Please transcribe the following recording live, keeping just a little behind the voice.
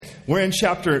We're in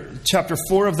chapter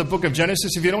 4 of the book of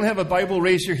Genesis. If you don't have a Bible,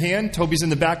 raise your hand. Toby's in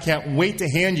the back. Can't wait to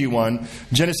hand you one.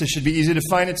 Genesis should be easy to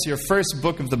find. It's your first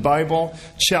book of the Bible.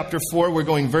 Chapter 4, we're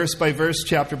going verse by verse,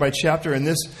 chapter by chapter. And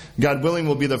this, God willing,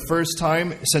 will be the first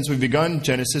time since we've begun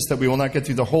Genesis that we will not get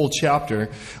through the whole chapter.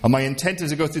 My intent is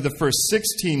to go through the first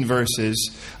 16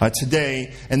 verses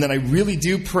today. And then I really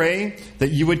do pray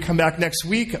that you would come back next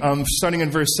week, starting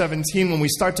in verse 17, when we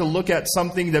start to look at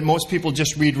something that most people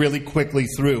just read really quickly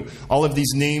through. All of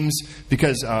these names,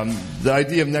 because the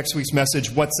idea of next week's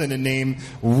message, what's in a name,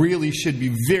 really should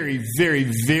be very,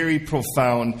 very, very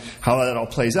profound how that all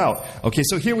plays out. Okay,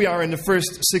 so here we are in the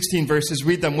first 16 verses.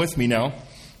 Read them with me now.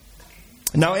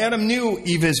 Now Adam knew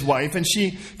Eve his wife, and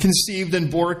she conceived and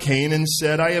bore Cain, and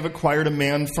said, I have acquired a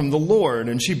man from the Lord.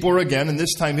 And she bore again, and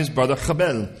this time his brother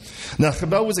Chabel. Now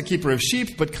Chabel was a keeper of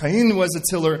sheep, but Cain was a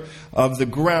tiller of the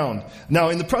ground. Now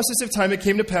in the process of time it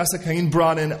came to pass that Cain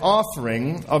brought an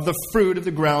offering of the fruit of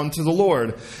the ground to the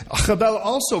Lord. Chabel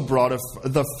also brought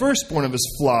the firstborn of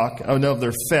his flock, and of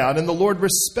their fat, and the Lord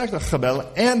respected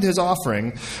Chabel and his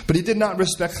offering, but he did not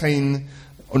respect Cain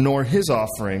nor his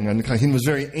offering. And Cain was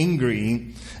very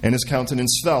angry, and his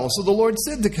countenance fell. So the Lord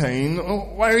said to Cain,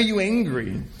 why are you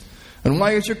angry? And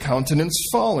why is your countenance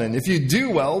fallen? If you do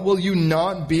well, will you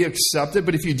not be accepted?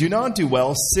 But if you do not do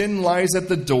well, sin lies at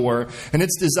the door, and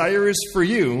its desire is for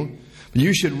you, but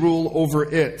you should rule over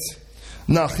it.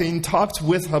 Now Cain talked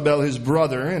with Chabel his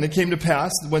brother, and it came to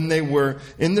pass when they were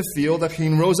in the field that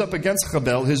Cain rose up against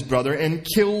Chabel his brother and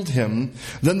killed him.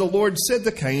 Then the Lord said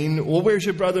to Cain, well, where's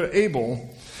your brother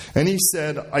Abel? And he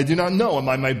said, I do not know. Am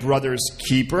I my brother's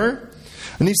keeper?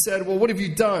 And he said, well, what have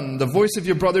you done? The voice of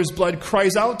your brother's blood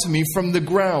cries out to me from the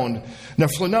ground. Now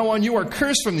from now on you are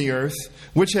cursed from the earth,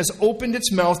 which has opened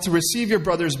its mouth to receive your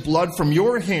brother's blood from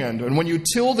your hand. And when you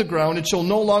till the ground, it shall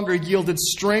no longer yield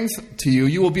its strength to you.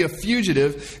 You will be a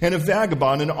fugitive and a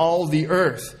vagabond in all the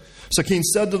earth. So Cain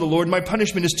said to the Lord, my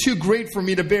punishment is too great for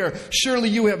me to bear. Surely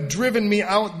you have driven me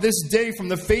out this day from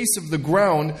the face of the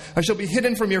ground. I shall be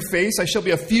hidden from your face. I shall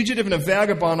be a fugitive and a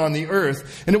vagabond on the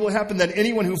earth. And it will happen that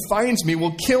anyone who finds me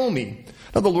will kill me.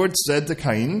 Now the Lord said to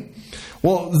Cain,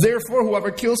 well, therefore,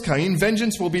 whoever kills Cain,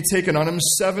 vengeance will be taken on him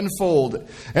sevenfold.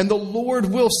 And the Lord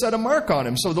will set a mark on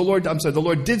him. So the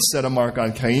Lord did set a mark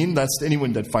on Cain. That's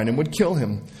anyone that find him would kill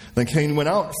him. Then Cain went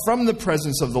out from the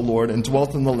presence of the Lord and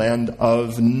dwelt in the land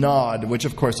of Nod, which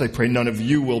of course I pray none of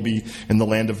you will be in the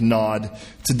land of Nod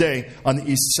today on the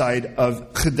east side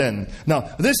of Chedin.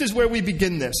 Now, this is where we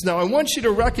begin this. Now, I want you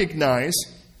to recognize,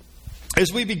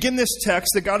 as we begin this text,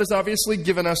 that God has obviously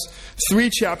given us 3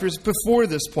 chapters before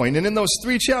this point. And in those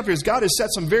 3 chapters, God has set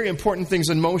some very important things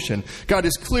in motion. God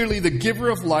is clearly the giver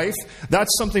of life.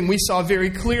 That's something we saw very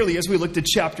clearly as we looked at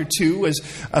chapter 2,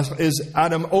 as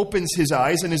Adam opens his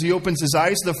eyes. And as he opens his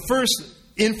eyes, the first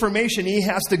information he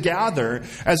has to gather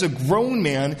as a grown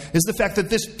man is the fact that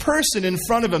this person in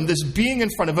front of him, this being in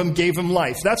front of him, gave him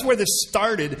life. That's where this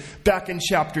started back in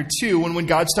chapter 2, when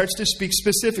God starts to speak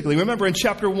specifically. Remember in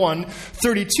chapter 1,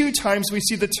 32 times we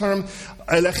see the term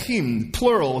Elohim,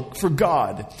 plural, for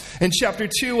God. In chapter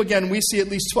 2, again, we see at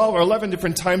least 12 or 11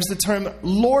 different times the term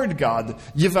Lord God,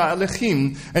 Yivah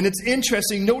Elohim. And it's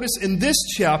interesting, notice in this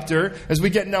chapter, as we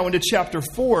get now into chapter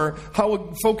 4, how it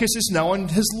focuses now on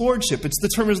his lordship. The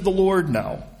term is the Lord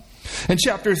now. In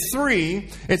chapter 3,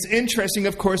 it's interesting,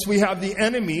 of course, we have the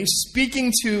enemy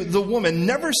speaking to the woman,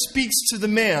 never speaks to the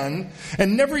man,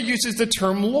 and never uses the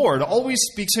term Lord, always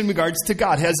speaks in regards to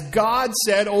God. Has God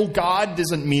said, oh, God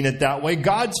doesn't mean it that way.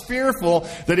 God's fearful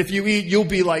that if you eat, you'll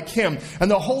be like him.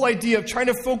 And the whole idea of trying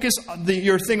to focus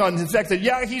your thing on the fact that,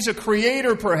 yeah, he's a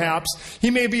creator perhaps,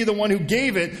 he may be the one who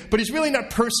gave it, but he's really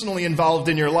not personally involved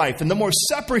in your life. And the more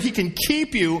separate he can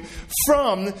keep you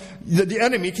from, the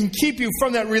enemy can keep you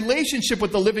from that relationship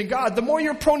with the living God, the more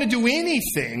you're prone to do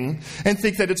anything and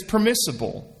think that it's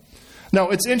permissible. Now,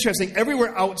 it's interesting.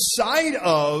 Everywhere outside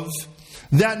of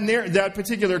that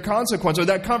particular consequence or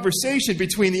that conversation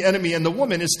between the enemy and the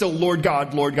woman is still Lord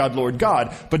God, Lord God, Lord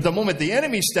God. But the moment the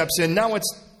enemy steps in, now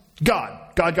it's God,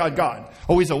 God, God, God.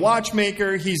 Oh, he's a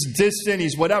watchmaker. He's distant.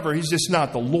 He's whatever. He's just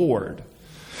not the Lord.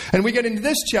 And we get into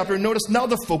this chapter, and notice now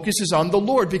the focus is on the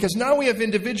Lord, because now we have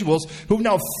individuals who've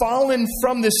now fallen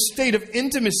from this state of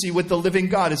intimacy with the living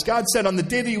God. As God said, on the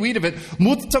day that you eat of it,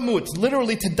 mut tamut,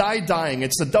 literally to die dying.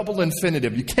 It's a double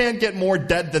infinitive. You can't get more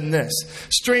dead than this.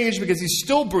 Strange, because he's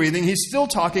still breathing, he's still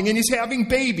talking, and he's having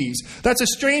babies. That's a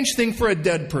strange thing for a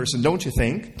dead person, don't you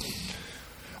think?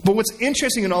 But what's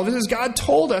interesting in all this is God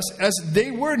told us, as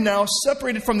they were now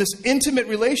separated from this intimate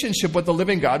relationship with the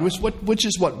living God, which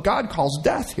is what God calls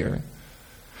death here.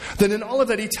 Then in all of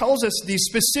that, he tells us these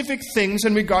specific things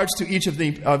in regards to each of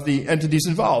the entities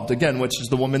involved. Again, which is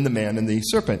the woman, the man, and the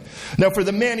serpent. Now, for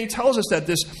the man, he tells us that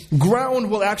this ground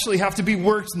will actually have to be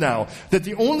worked now. That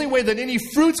the only way that any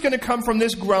fruit's going to come from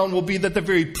this ground will be that the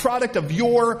very product of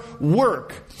your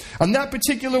work. And that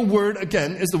particular word,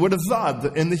 again, is the word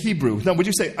avad in the Hebrew. Now, would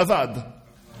you say avad?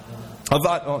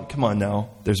 Avad. Oh, come on now.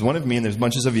 There's one of me and there's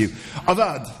bunches of you.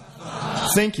 Avad.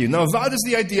 Thank you. Now, avad is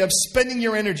the idea of spending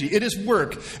your energy. It is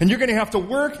work. And you're going to have to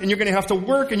work, and you're going to have to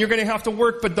work, and you're going to have to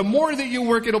work. But the more that you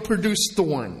work, it'll produce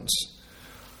thorns.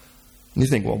 And you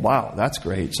think, well, wow, that's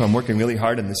great. So I'm working really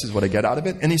hard, and this is what I get out of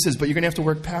it. And he says, but you're going to have to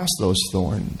work past those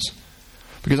thorns.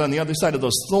 Because on the other side of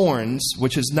those thorns,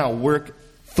 which is now work,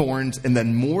 thorns, and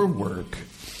then more work,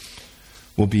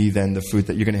 will be then the fruit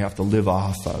that you're going to have to live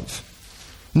off of.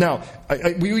 Now,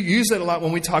 we use that a lot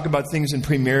when we talk about things in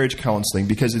pre-marriage counseling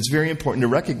because it's very important to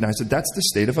recognize that that's the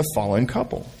state of a fallen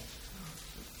couple.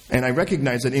 And I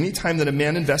recognize that any time that a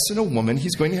man invests in a woman,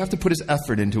 he's going to have to put his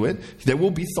effort into it. There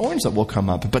will be thorns that will come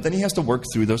up, but then he has to work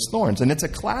through those thorns. And it's a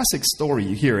classic story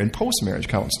you hear in post-marriage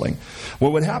counseling,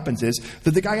 where what happens is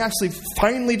that the guy actually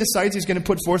finally decides he's going to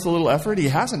put forth a little effort. He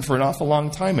hasn't for an awful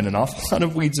long time, and an awful lot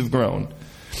of weeds have grown.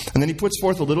 And then he puts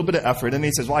forth a little bit of effort, and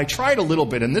he says, well, I tried a little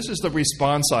bit, and this is the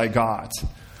response I got.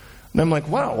 And I'm like,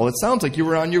 wow, well, it sounds like you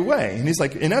were on your way. And he's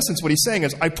like, in essence, what he's saying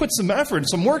is, I put some effort and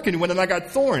some work into it, and I got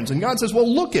thorns. And God says, well,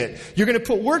 look it. You're going to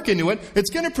put work into it. It's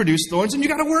going to produce thorns, and you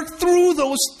got to work through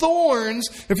those thorns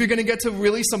if you're going to get to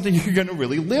really something you're going to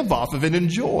really live off of and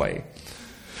enjoy.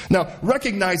 Now,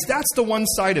 recognize that's the one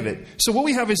side of it. So what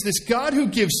we have is this God who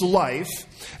gives life,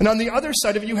 and on the other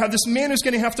side of it, you have this man who's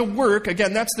going to have to work.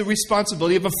 Again, that's the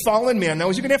responsibility of a fallen man. Now,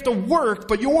 you're going to have to work,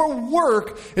 but your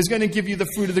work is going to give you the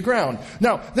fruit of the ground.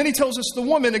 Now, then he tells us the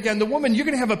woman, you're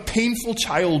going to have a painful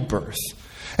childbirth.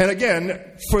 And again,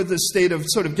 for the state of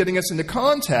sort of getting us into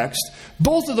context,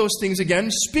 both of those things,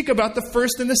 again, speak about the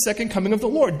first and the second coming of the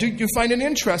Lord. Do you find it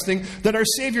interesting that our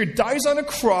Savior dies on a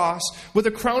cross with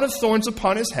a crown of thorns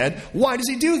upon his head? Why does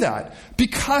he do that?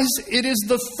 Because it is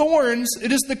the thorns,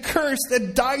 it is the curse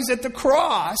that dies at the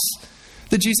cross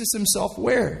that Jesus himself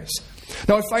wears.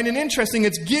 Now, I find it interesting,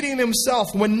 it's Gideon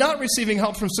himself, when not receiving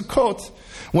help from Sukkot,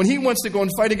 when he wants to go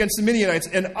and fight against the Midianites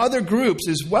and other groups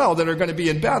as well that are going to be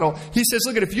in battle, he says,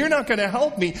 look, if you're not going to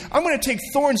help me, I'm going to take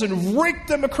thorns and rake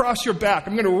them across your back.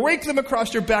 I'm going to rake them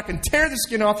across your back and tear the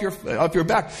skin off your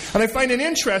back. And I find it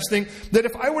interesting that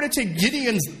if I were to take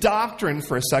Gideon's doctrine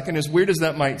for a second, as weird as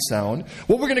that might sound,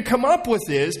 what we're going to come up with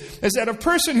is that a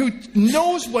person who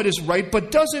knows what is right but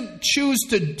doesn't choose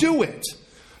to do it,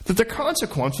 that the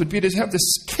consequence would be to have the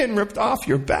skin ripped off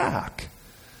your back.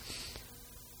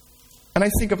 And I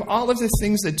think of all of the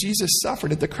things that Jesus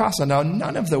suffered at the cross. And now,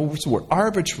 none of those were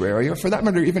arbitrary, or for that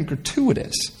matter, even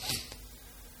gratuitous.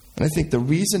 And I think the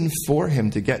reason for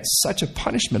him to get such a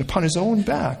punishment upon his own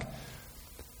back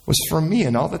was for me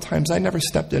and all the times I never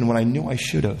stepped in when I knew I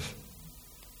should have.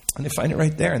 And I find it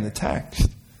right there in the text.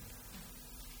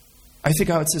 I think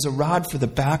how it says, a rod for the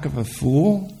back of a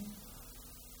fool.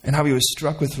 And how he was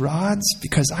struck with rods,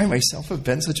 because I myself have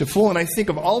been such a fool. And I think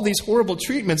of all these horrible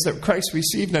treatments that Christ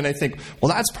received, and I think,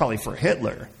 well, that's probably for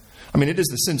Hitler. I mean, it is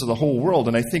the sins of the whole world.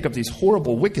 And I think of these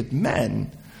horrible, wicked men,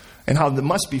 and how it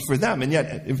must be for them. And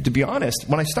yet, to be honest,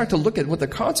 when I start to look at what the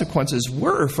consequences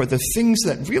were for the things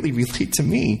that really relate to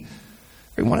me,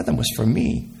 every one of them was for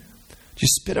me. You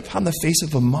spit upon the face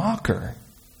of a mocker.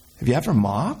 Have you ever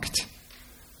mocked?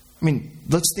 I mean,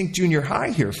 let's think junior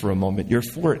high here for a moment. You're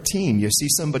 14. You see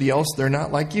somebody else, they're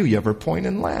not like you. You ever point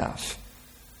and laugh?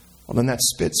 Well, then that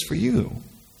spit's for you.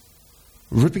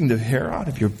 Ripping the hair out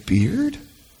of your beard?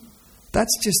 That's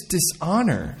just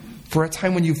dishonor. For a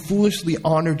time when you foolishly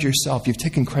honored yourself, you've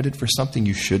taken credit for something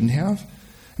you shouldn't have.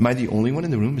 Am I the only one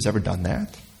in the room who's ever done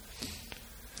that?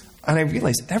 And I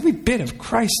realize every bit of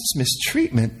Christ's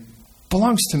mistreatment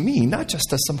belongs to me, not just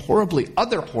to some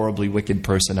other horribly wicked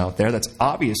person out there that's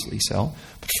obviously so,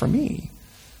 but for me.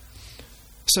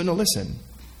 So no, listen,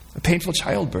 a painful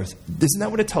childbirth. Isn't that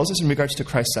what it tells us in regards to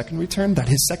Christ's second return? That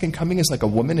his second coming is like a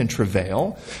woman in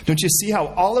travail? Don't you see how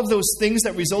all of those things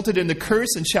that resulted in the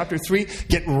curse in chapter 3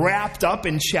 get wrapped up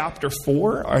in chapter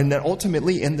 4, and then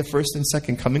ultimately in the first and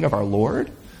second coming of our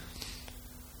Lord?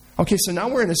 Okay, so now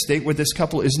we're in a state where this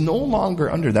couple is no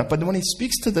longer under that, but when he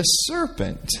speaks to the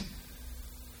serpent,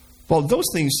 well, those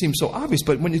things seem so obvious,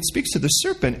 but when it speaks to the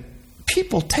serpent,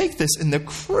 people take this in the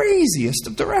craziest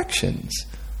of directions.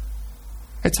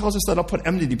 It tells us that I'll put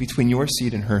enmity between your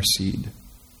seed and her seed.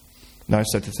 Now I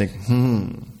start to think,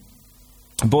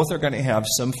 both are going to have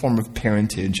some form of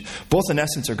parentage. Both, in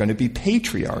essence, are going to be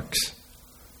patriarchs.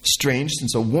 Strange,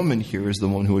 since a woman here is the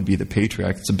one who would be the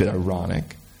patriarch. It's a bit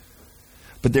ironic.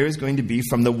 But there is going to be,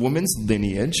 from the woman's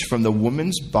lineage, from the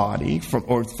woman's body,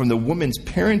 from the woman's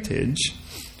parentage,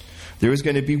 there is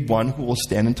going to be one who will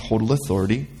stand in total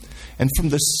authority. And from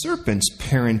the serpent's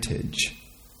parentage,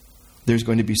 there's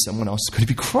going to be someone else who's going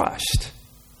to be crushed.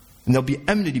 And there'll be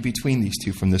enmity between these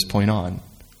two from this point on.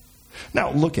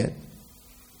 Now, look at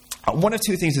one of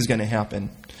two things is going to happen.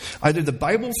 Either the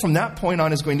Bible from that point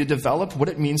on is going to develop what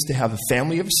it means to have a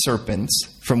family of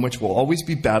serpents from which we'll always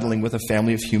be battling with a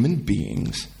family of human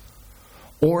beings,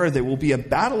 or there will be a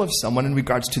battle of someone in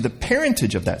regards to the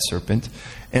parentage of that serpent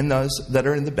and those that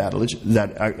are in the battle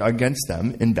that are against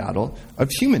them in battle of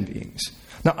human beings.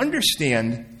 Now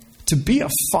understand, to be a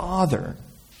father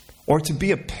or to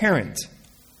be a parent,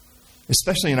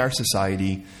 especially in our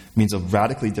society, means a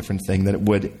radically different thing than it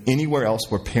would anywhere else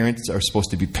where parents are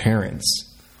supposed to be parents.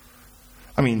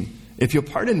 I mean, if you'll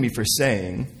pardon me for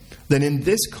saying, then in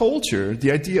this culture,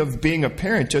 the idea of being a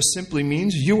parent just simply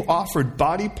means you offered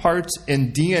body parts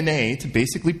and DNA to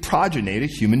basically progenate a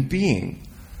human being.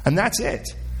 And that's it.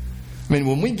 I mean,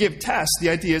 when we give tests, the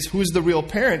idea is who's the real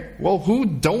parent? Well, who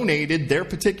donated their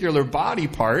particular body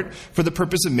part for the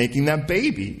purpose of making that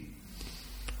baby?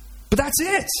 But that's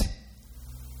it.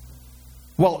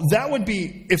 Well, that would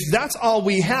be, if that's all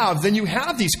we have, then you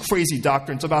have these crazy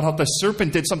doctrines about how the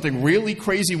serpent did something really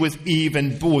crazy with Eve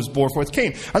and was bore forth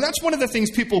Cain. And that's one of the things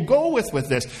people go with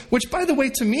this, which, by the way,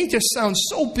 to me just sounds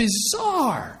so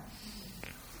bizarre.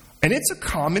 And it's a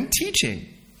common teaching.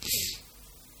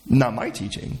 Not my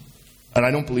teaching. And I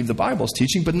don't believe the Bible's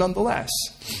teaching, but nonetheless.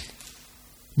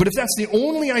 But if that's the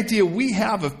only idea we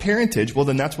have of parentage, well,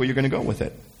 then that's where you're going to go with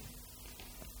it.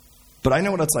 But I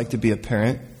know what it's like to be a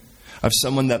parent of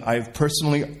someone that I've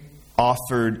personally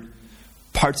offered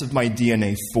parts of my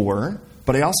DNA for,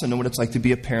 but I also know what it's like to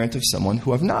be a parent of someone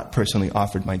who I've not personally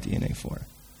offered my DNA for.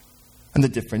 And the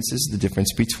difference is the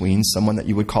difference between someone that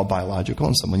you would call biological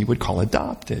and someone you would call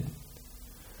adopted.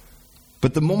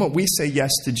 But the moment we say yes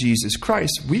to Jesus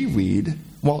Christ, we read,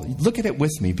 well, look at it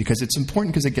with me because it's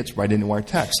important because it gets right into our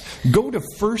text. Go to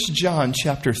 1 John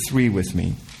chapter 3 with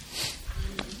me.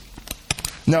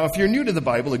 Now, if you're new to the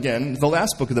Bible, again, the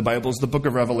last book of the Bible is the book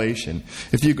of Revelation.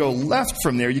 If you go left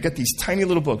from there, you get these tiny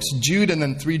little books, Jude and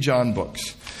then 3 John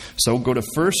books. So go to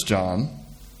 1 John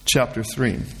chapter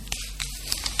 3.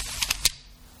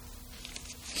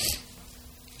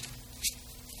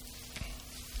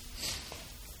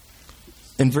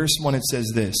 In verse 1 it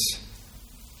says this,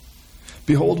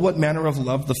 "Behold what manner of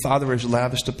love the Father has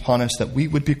lavished upon us, that we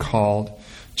would be called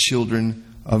children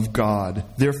of God.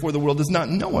 Therefore the world does not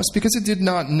know us, because it did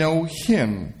not know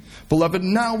Him. Beloved,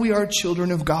 now we are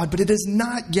children of God, but it has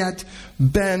not yet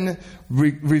been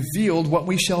revealed what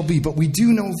we shall be. But we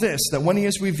do know this, that when He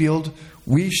is revealed,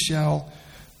 we shall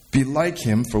be like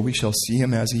Him, for we shall see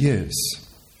Him as He is.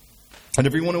 And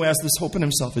everyone who has this hope in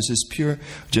himself is as pure,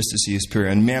 just as He is pure."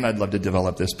 And man, I'd love to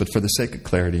develop this, but for the sake of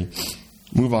clarity,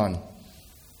 move on.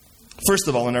 First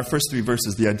of all, in our first 3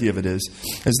 verses, the idea of it is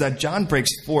that John breaks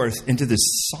forth into this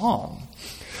song.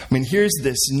 I mean, here's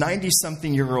this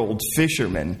 90-something-year-old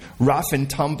fisherman, rough and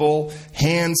tumble,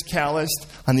 hands calloused,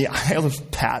 on the Isle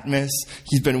of Patmos.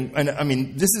 This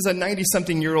is a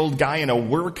 90-something-year-old guy in a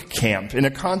work camp.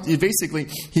 Basically,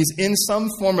 he's in some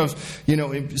form of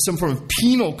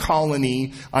penal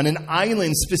colony on an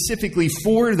island specifically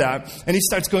for that. And he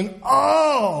starts going,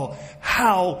 "Oh,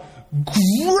 how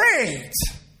great!"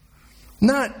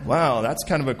 Not, "Wow, that's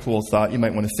kind of a cool thought. You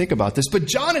might want to think about this." But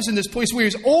John is in this place where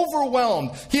he's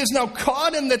overwhelmed. He is now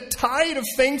caught in the tide of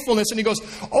thankfulness. And he goes,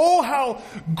 "Oh, how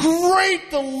great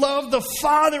the love the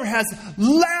Father has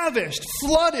lavished,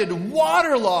 flooded,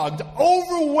 waterlogged,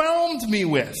 overwhelmed you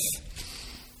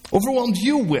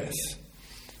with,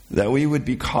 that we would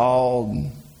be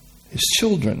called His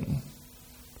children.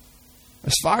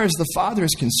 As far as the Father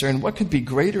is concerned, what could be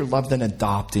greater love than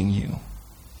adopting you?"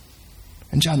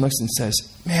 And John looks and says,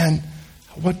 man,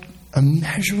 what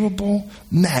immeasurable,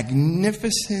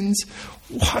 magnificent,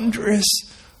 wondrous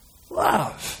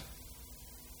love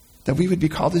that we would be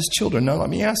called His children. Now, let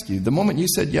me ask you, the moment you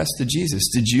said yes to Jesus,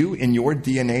 did you in your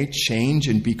DNA change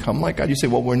and become like God? You say,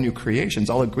 well, we're new creations.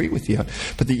 I'll agree with you.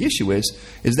 But the issue is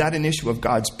that an issue of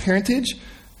God's parentage?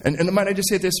 And might I just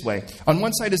say it this way? On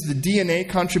one side is the DNA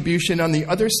contribution. On the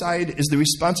other side is the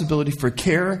responsibility for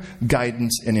care,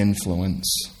 guidance, and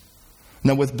influence.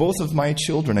 Now, with both of my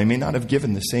children, I may not have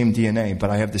given the same DNA,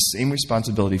 but I have the same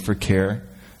responsibility for care,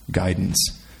 guidance,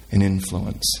 and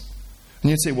influence. And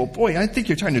you'd say, well, boy, I think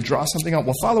you're trying to draw something out.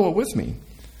 Well, follow it with me.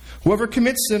 "Whoever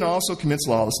commits sin also commits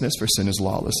lawlessness, for sin is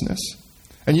lawlessness.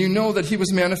 And you know that He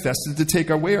was manifested to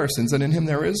take away our sins, and in Him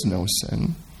there is no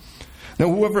sin. Now,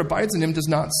 whoever abides in him does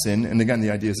not sin. And again, the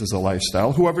idea is as a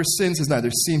lifestyle. Whoever sins has neither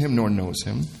seen him nor knows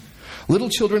him. Little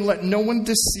children, let no one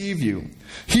deceive you.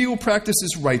 He who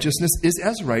practices righteousness is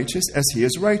as righteous as he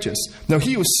is righteous. Now,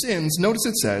 he who sins, notice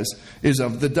it says, is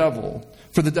of the devil.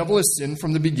 For the devil has sinned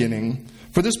from the beginning.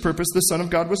 For this purpose, the Son of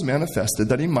God was manifested,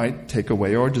 that he might take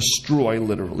away or destroy,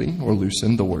 literally, or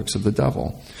loosen the works of the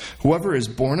devil. Whoever is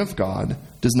born of God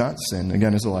does not sin,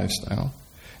 again, as a lifestyle.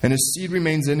 And his seed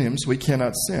remains in him, so he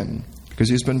cannot sin, because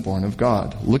he's been born of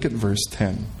God. Look at verse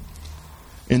 10.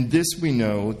 In this we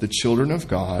know the children of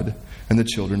God and the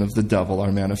children of the devil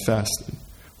are manifested.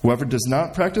 Whoever does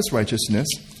not practice righteousness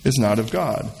is not of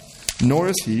God, nor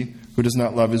is he who does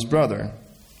not love his brother.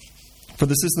 For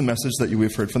this is the message that you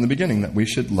have heard from the beginning, that we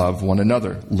should love one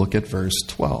another. Look at verse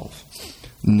 12.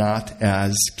 Not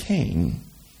as Cain,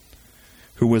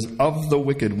 who was of the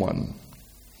wicked one.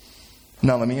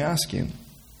 Now let me ask you,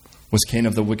 was Cain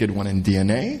of the wicked one in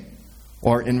DNA?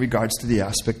 Or in regards to the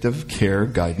aspect of care,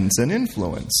 guidance, and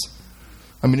influence?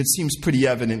 I mean, it seems pretty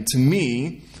evident to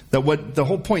me that what the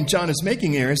whole point John is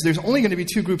making here is there's only going to be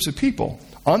two groups of people.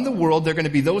 On the world, there are going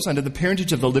to be those under the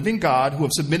parentage of the living God who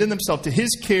have submitted themselves to his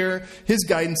care, his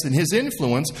guidance, and his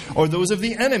influence, or those of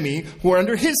the enemy who are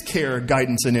under his care,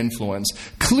 guidance, and influence.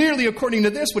 Clearly, according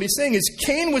to this, what he's saying is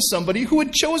Cain was somebody who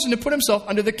had chosen to put himself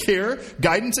under the care,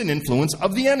 guidance, and influence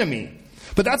of the enemy.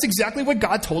 But that's exactly what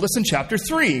God told us in chapter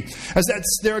 3, as that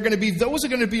there are going to be those who are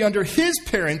going to be under his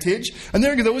parentage, and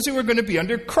there are those who are going to be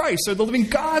under Christ, or the living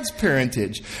God's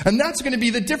parentage. And that's going to be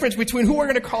the difference between who are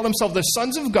going to call themselves the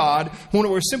sons of God,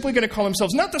 who are simply going to call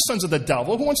themselves not the sons of the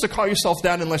devil. Who wants to call yourself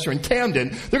that unless you're in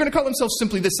Camden? They're going to call themselves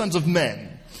simply the sons of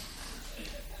men.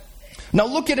 Now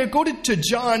look at it. Go to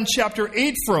John chapter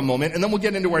 8 for a moment, and then we'll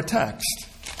get into our text.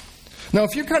 Now,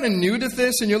 if you're kind of new to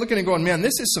this and you're looking and going, man,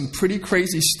 this is some pretty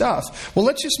crazy stuff. Well,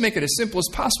 let's just make it as simple as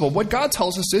possible. What God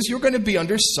tells us is you're going to be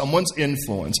under someone's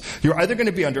influence. You're either going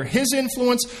to be under his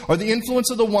influence or the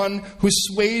influence of the one who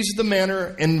sways the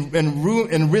manner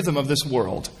and rhythm of this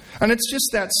world. And it's just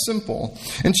that simple.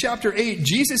 In chapter 8,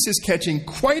 Jesus is catching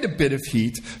quite a bit of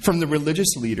heat from the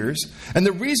religious leaders. And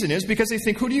the reason is because they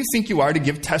think, who do you think you are to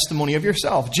give testimony of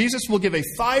yourself? Jesus will give a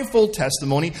fivefold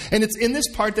testimony. And it's in this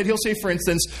part that he'll say, for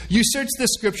instance, you search the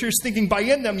scriptures thinking by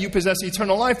in them you possess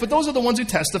eternal life, but those are the ones who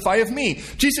testify of me.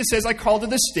 Jesus says, I call to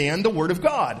the stand the word of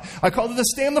God. I call to the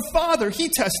stand the Father. He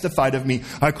testified of me.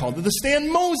 I call to the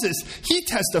stand Moses. He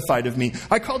testified of me.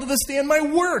 I call to the stand my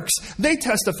works. They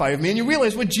testify of me. And you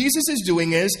realize what Jesus is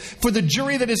doing is, for the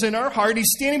jury that is in our heart,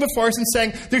 he's standing before us and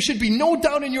saying, there should be no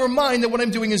doubt in your mind that what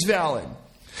I'm doing is valid.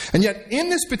 And yet, in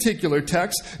this particular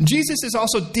text, Jesus is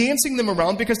also dancing them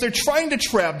around because they're trying to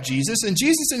trap Jesus, and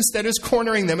Jesus instead is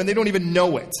cornering them, and they don't even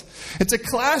know it. It's a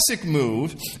classic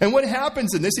move, and what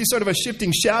happens in this is sort of a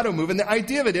shifting shadow move, and the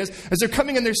idea of it is, as they're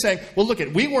coming in, they're saying, well, look,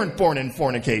 we weren't born in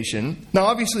fornication. Now,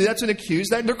 obviously, that's an accuse.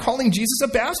 They're calling Jesus a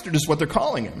bastard is what they're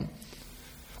calling him.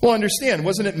 Well, understand,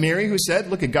 wasn't it Mary who said,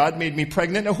 look, God made me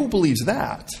pregnant? Now, who believes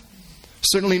that?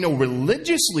 Certainly no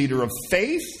religious leader of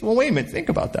faith. Well, wait a minute, think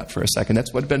about that for a second.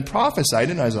 That's what had been prophesied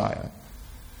in Isaiah.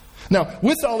 Now,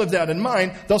 with all of that in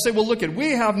mind, they'll say, well, look,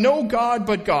 we have no God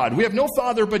but God. We have no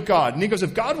Father but God. And he goes,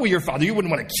 if God were your Father, you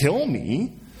wouldn't want to kill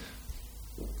me.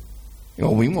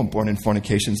 We weren't born in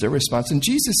fornication, is their response. And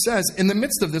Jesus says, in the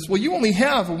midst of this, well, you only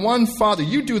have one Father.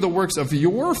 You do the works of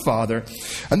your Father.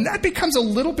 And that becomes a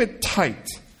little bit tight.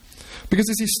 Because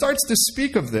as he starts to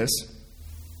speak of this,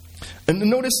 and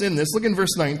notice in this, look in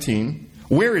verse 19.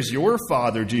 Where is your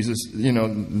Father, Jesus?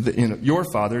 Your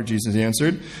Father, Jesus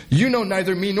answered. You know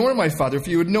neither me nor my Father. If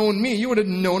you had known me, you would have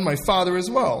known my Father as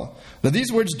well. Now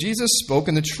these words Jesus spoke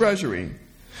in the treasury.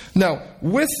 Now,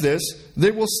 with this,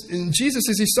 Jesus,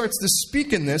 as he starts to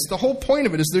speak in this, the whole point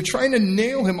of it is they're trying to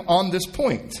nail him on this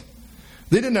point.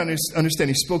 They didn't understand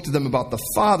he spoke to them about the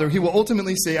Father. He will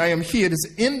ultimately say, I am he. It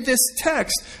is in this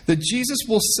text that Jesus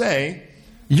will say,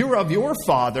 you're of your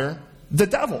father, the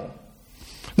devil.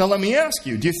 Now let me ask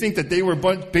you, do you think that they were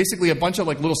basically a bunch of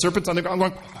like little serpents on the ground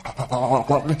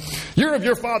going, you're of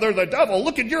your father, the devil.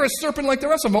 Look, you're a serpent like the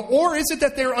rest of them. Or is it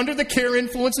that they're under the care,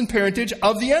 influence, and parentage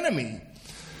of the enemy?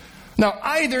 Now,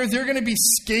 either they're going to be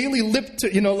scaly-lipped,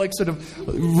 like sort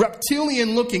of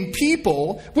reptilian-looking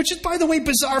people, which is, by the way,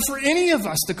 bizarre for any of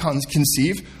us to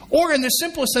conceive, or in the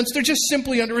simplest sense, they're just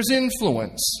simply under his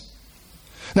influence.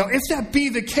 Now, if that be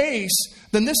the case,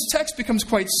 then this text becomes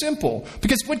quite simple.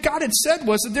 Because what God had said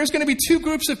was that there's going to be two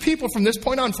groups of people from this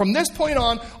point on. From this point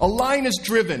on, a line is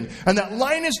driven. And that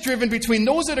line is driven between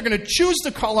those that are going to choose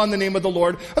to call on the name of the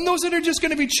Lord and those that are just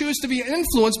going to choose to be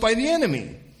influenced by the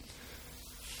enemy.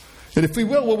 And if we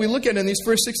will, what we look at in these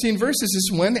first 16 verses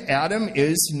is when Adam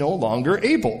is no longer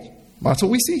able. That's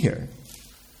what we see here.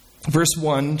 verse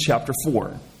 1, chapter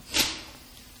 4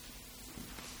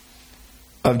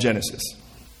 of Genesis.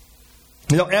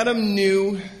 Adam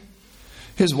knew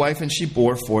his wife, and she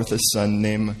bore forth a son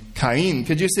named Cain.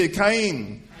 Could you say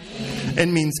Cain? Cain. It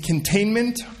means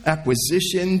containment,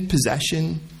 acquisition,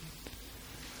 possession.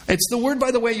 It's the word,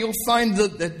 by the way, you'll find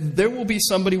that there will be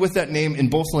somebody with that name in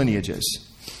both lineages.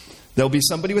 There'll be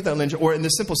somebody with that lineage, or in the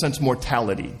simple sense,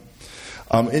 mortality.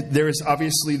 There is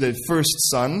obviously the first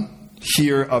son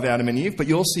here of Adam and Eve, but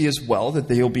you'll see as well that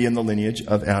they'll be in the lineage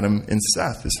of Adam and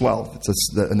Seth as well.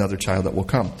 It's another child that will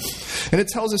come. And it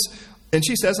tells us, and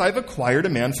she says, I've acquired a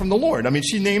man from the Lord. I mean,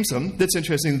 she names him. That's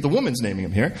interesting that the woman's naming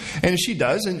him here. And she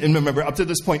does. And remember, up to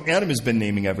this point, Adam has been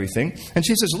naming everything. And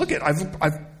she says, look,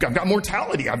 I've got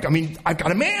mortality. I've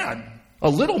got a man. A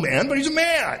little man, but he's a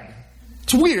man.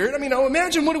 It's weird. I mean, now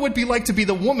imagine what it would be like to be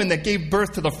the woman that gave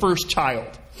birth to the first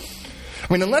child.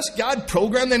 I mean, unless God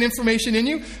programmed that information in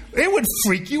you, it would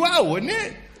freak you out, wouldn't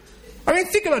it? I mean,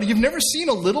 think about it. You've never seen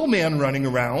a little man running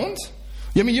around.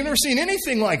 I mean, you've never seen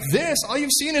anything like this. All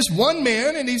you've seen is one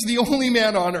man, and he's the only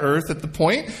man on earth at the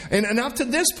point. And up to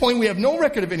this point, we have no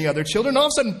record of any other children. All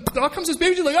of a sudden, out comes this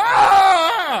baby. You're like,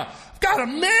 I've got a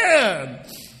man.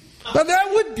 Now,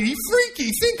 that would be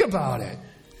freaky. Think about it.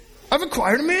 I've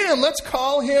acquired a man. Let's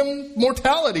call him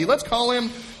mortality. Let's call him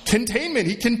containment.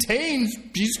 He contains.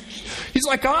 He's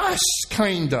like us,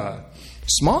 kinda.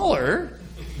 Smaller,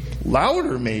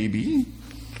 louder maybe.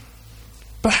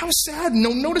 But how sad. No,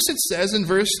 notice it says in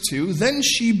verse 2, then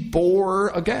she bore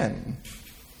again.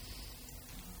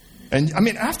 And I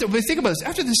mean, think about this,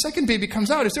 after the second baby comes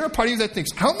out, is there a part of you that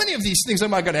thinks, how many of these things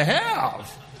am I going to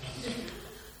have?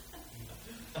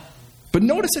 But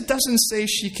notice it doesn't say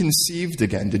she conceived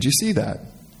again. Did you see that?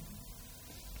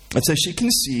 It says she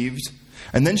conceived,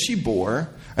 and then she bore,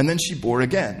 and then she bore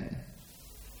again.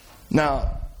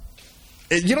 Now,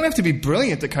 you don't have to be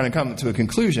brilliant to kind of come to a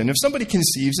conclusion. If somebody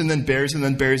conceives and then bears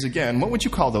again, what would you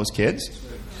call those kids?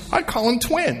 I'd call them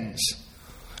twins.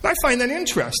 And I find that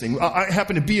interesting. I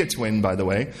happen to be a twin, by the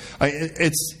way.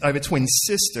 I have a twin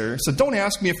sister, so don't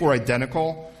ask me if we're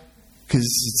identical, because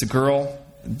it's a girl.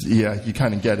 Yeah, you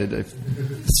kind of get it.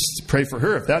 Pray for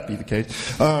her if that be the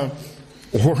case. Or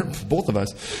both of us.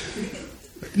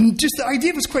 Just the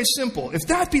idea was quite simple. If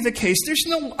that be the case, there's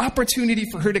no opportunity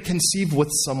for her to conceive with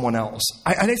someone else.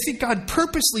 And I think God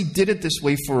purposely did it this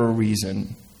way for a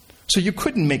reason. So you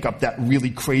couldn't make up that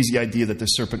really crazy idea that the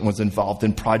serpent was involved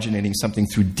in progeniting something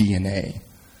through DNA.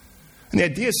 And the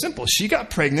idea is simple. She got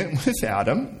pregnant with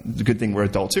Adam. The good thing we're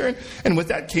adults here. And with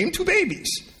that came two babies.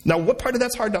 Now, what part of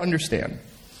that's hard to understand?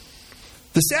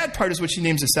 The sad part is what she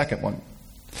names the second one.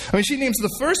 I mean, she names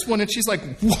the first one, and she's like,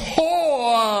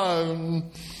 whoa,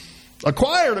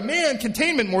 acquired a man,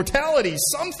 containment, mortality,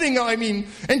 something,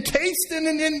 encased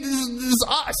in this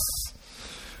us.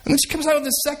 And then she comes out with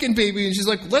the second baby, and she's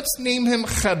like, let's name him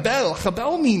Chabel.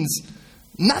 Chabel means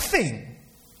nothing.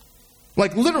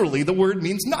 Like, literally, the word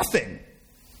means nothing.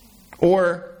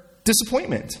 Or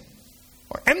disappointment.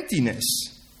 Or emptiness.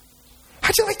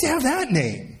 How'd you like to have that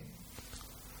name?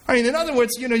 I mean, in other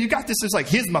words, you got this as like,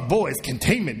 here's my boy, it's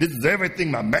containment. This is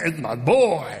everything, my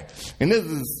boy. And this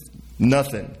is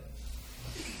nothing.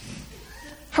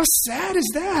 How sad is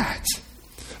that?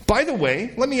 By the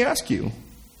way, let me ask you,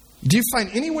 do you find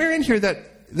anywhere in here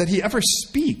that he ever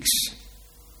speaks?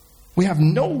 We have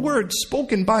no word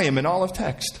spoken by him in all of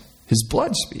text. His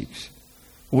blood speaks.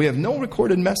 We have no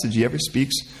recorded message he ever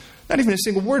speaks. Not even a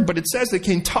single word, but it says that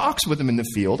Cain talks with him in the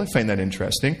field. I find that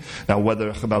interesting. Now,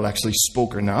 whether Chabel actually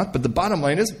spoke or not, but the bottom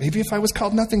line is, maybe if I was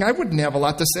called nothing, I wouldn't have a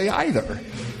lot to say either.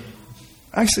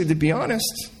 Actually, to be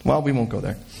honest, well, we won't go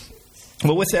there.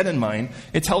 But with that in mind,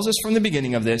 it tells us from the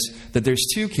beginning of this that there's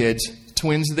two kids,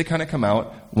 twins, that kind of come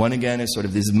out. One, again, is sort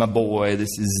of, this is my boy,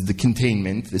 this is the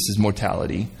containment, this is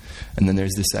mortality. And then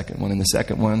there's the second one, and the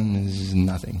second one is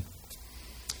nothing.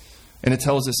 And it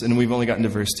tells us, and we've only gotten to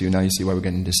verse 2, now you see why we're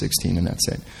getting to 16, and that's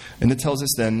it. And it tells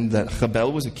us then that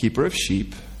Chabel was a keeper of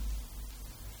sheep,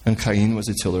 and Cain was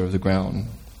a tiller of the ground.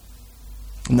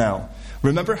 Now,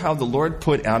 remember how the Lord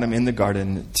put Adam in the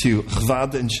garden to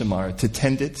chvad and shamar, to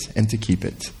tend it and to keep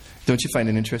it. Don't you find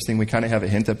it interesting? We kind of have a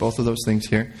hint at both of those things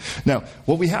here. Now,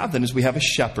 what we have then is we have a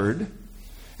shepherd,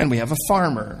 and we have a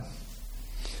farmer.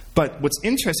 But what's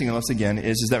interesting, once again,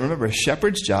 is that, remember, a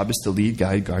shepherd's job is to lead,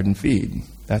 guide, guard, and feed.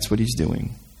 That's what he's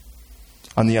doing.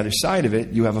 On the other side of it,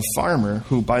 you have a farmer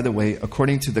who, by the way,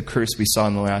 according to the curse we saw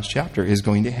in the last chapter, is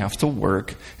going to have to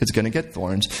work. It's going to get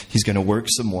thorns. He's going to work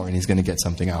some more, and he's going to get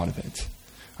something out of it.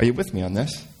 Are you with me on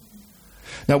this?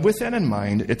 Now, with that in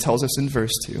mind, it tells us in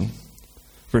verse 3,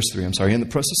 in the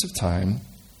process of time,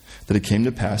 that it came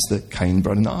to pass that Cain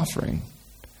brought an offering.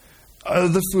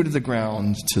 the fruit of the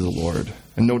ground to the Lord.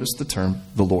 And notice the term,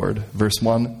 the Lord. Verse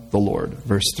 1, the Lord.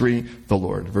 Verse 3, the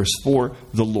Lord. Verse 4,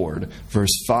 the Lord.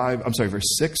 Verse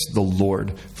 6, the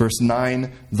Lord. Verse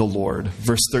 9, the Lord.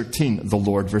 Verse 13, the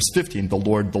Lord. Verse 15, the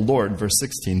Lord, the Lord. Verse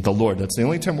 16, the Lord. That's the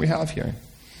only term we have here.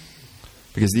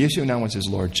 Because the issue now is his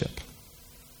lordship.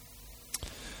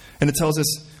 And it tells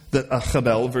us that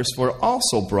Chabel, verse 4,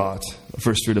 also brought the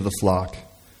first fruit of the flock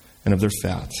and of their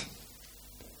fat.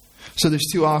 So there's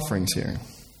two offerings here.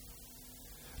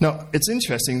 Now, it's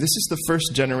interesting. This is the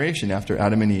first generation after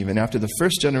Adam and Eve. And after the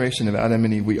first generation of Adam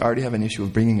and Eve, we already have an issue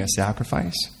of bringing a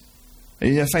sacrifice.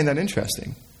 And I find that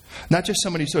interesting. Not just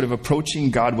somebody sort of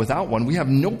approaching God without one. We have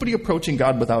nobody approaching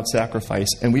God without sacrifice.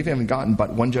 And we haven't gotten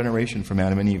but one generation from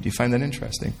Adam and Eve. Do you find that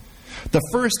interesting? The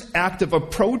first act of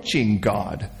approaching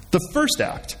God, since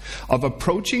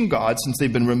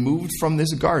they've been removed from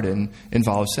this garden,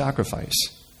 involves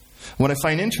sacrifice. What I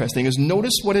find interesting is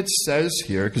notice what it says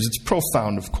here, because it's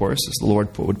profound, of course, as the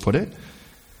Lord would put it.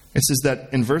 It says that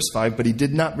in verse 5, but he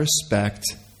did not respect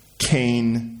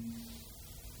Cain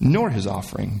nor his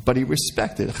offering, but he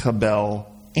respected Chabel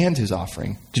and his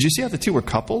offering. Did you see how the two were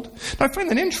coupled? Now, I find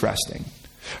that interesting.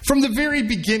 From the very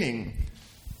beginning,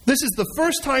 this is the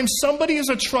first time somebody is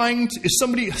trying.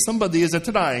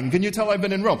 Can you tell I've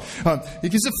been in Rome?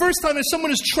 Because the first time that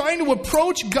someone is trying to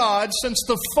approach God since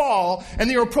the fall, and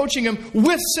they are approaching him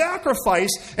with sacrifice.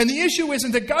 And the issue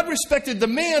isn't that God respected the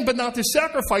man, but not the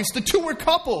sacrifice. The two were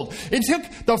coupled. It took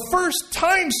the first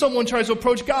time someone tries to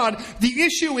approach God, the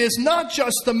issue is not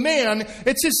just the man,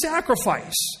 it's his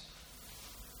sacrifice.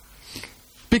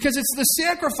 Because it's the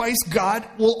sacrifice God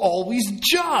will always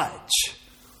judge.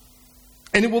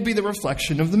 And it will be the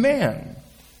reflection of the man.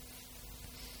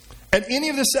 At any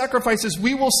of the sacrifices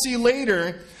we will see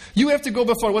later, you have to go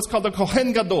before what's called the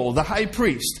Kohen Gadol, the high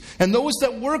priest. And those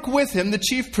that work with him, the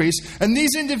chief priest, and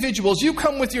these individuals, you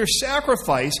come with your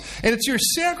sacrifice, and it's your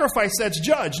sacrifice that's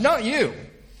judged, not you.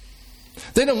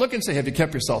 They don't look and say, have you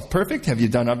kept yourself perfect? Have you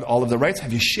done all of the rites?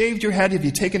 Have you shaved your head? Have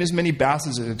you taken as many baths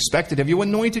as expected? Have you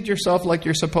anointed yourself like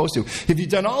you're supposed to? Have you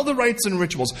done all the rites and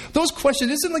rituals? Those questions,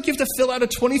 it isn't like you have to fill out a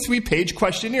 23-page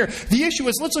questionnaire. The issue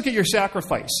is, let's look at your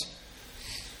sacrifice.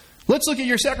 Let's look at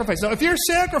your sacrifice. Now, if your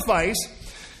sacrifice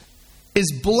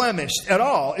is blemished at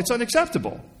all, it's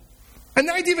unacceptable. And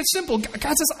the idea of it's simple. God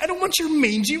says, I don't want your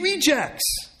mangy rejects.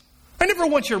 I never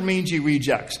want your mangy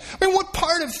rejects. I mean, what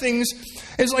part of things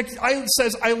is like,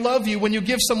 says, I love you when you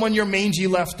give someone your mangy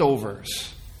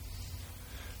leftovers?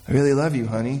 I really love you,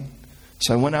 honey.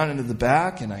 So I went out into the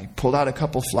back and I pulled out a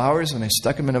couple flowers and I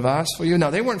stuck them in a vase for you. Now,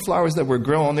 they weren't flowers that were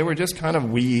grown. They were just kind of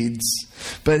weeds.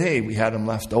 But hey, we had them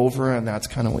left over and that's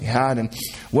kind of what we had. And,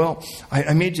 well,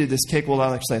 I made you this cake. Well,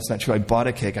 actually, that's not true. I bought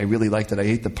a cake. I really liked it. I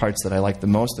ate the parts that I liked the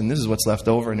most. And this is what's left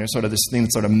over. And there's sort of this thing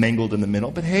that's sort of mangled in the middle.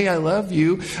 But hey, I love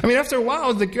you. I mean, after a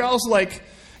while, the girl's like,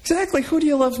 exactly, who do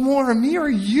you love more, me or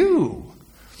you?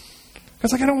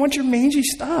 It's like, I don't want your mangy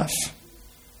stuff.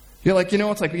 You're like,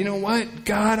 it's like, you know what?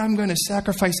 God, I'm going to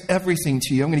sacrifice everything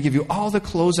to you. I'm going to give you all the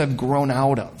clothes I've grown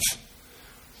out of.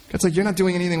 It's like, you're not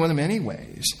doing anything with them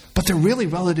anyways. But they're really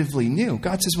relatively new.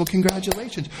 God says, well,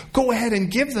 congratulations. Go ahead and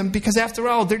give them, because after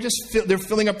all, they're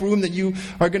filling up room that you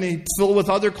are going to fill with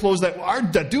other clothes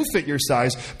that do fit your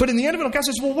size. But in the end of it, God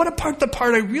says, well, what about the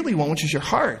part I really want, which is your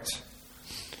heart?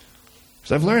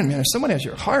 So I've learned, man, if someone has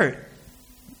your heart,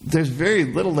 there's very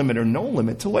little limit or no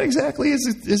limit to what exactly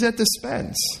is at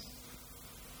dispense.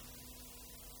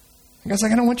 God's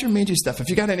like, I don't want your mangy stuff. If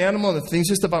you got an animal and the thing's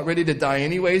just about ready to die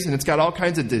anyways, and it's got all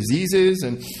kinds of diseases,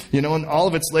 and and all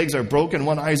of its legs are broken,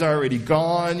 one eye's already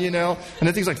gone, and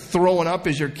the thing's like throwing up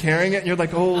as you're carrying it, and you're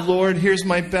like, oh Lord, here's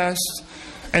my best.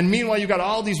 And meanwhile, you got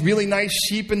all these really nice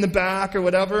sheep in the back or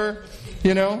whatever,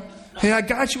 Hey, I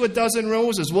got you a dozen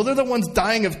roses. Well, they're the ones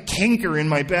dying of canker in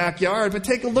my backyard. But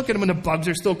take a look at them, and the bugs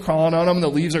are still crawling on them, and the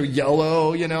leaves are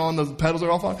yellow, and the petals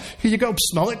are all falling. Here you go.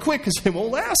 Smell it quick, because it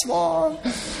won't last long.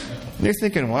 And you're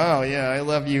thinking, wow, yeah, I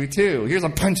love you too. Here's a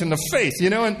punch in the face,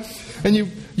 And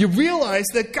you realize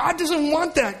that God doesn't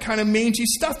want that kind of mangy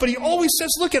stuff. But he always says,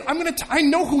 look, I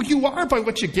know who you are by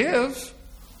what you give.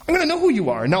 I'm going to know who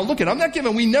you are. Now, look, I'm not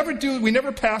giving. We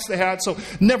never pass the hat, so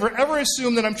never ever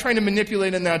assume that I'm trying to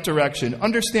manipulate in that direction.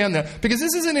 Understand that. Because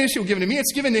this isn't an issue given to me,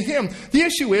 it's given to him. The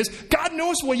issue is, God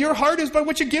knows what your heart is by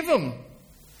what you give him.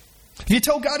 If you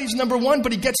tell God he's number one,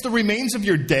 but he gets the remains of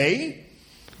your day,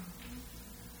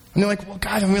 and they're like, well,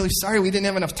 God, I'm really sorry we didn't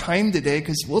have enough time today,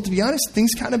 because, well, to be honest,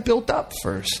 things kind of built up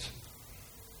first.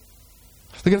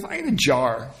 Look, if I had a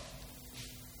jar,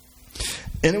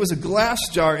 and it was a glass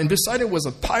jar, and beside it was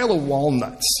a pile of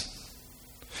walnuts.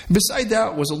 Beside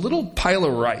that was a little pile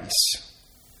of rice.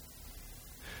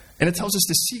 And it tells us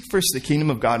to seek first the kingdom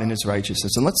of God and his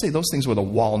righteousness. And let's say those things were the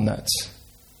walnuts,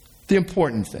 the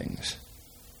important things,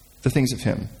 the things of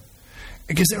him.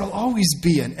 Because there will always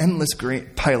be an endless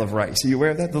great pile of rice. Are you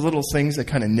aware of that? The little things that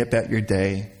kind of nip at your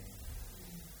day.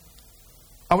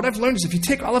 What I've learned is if you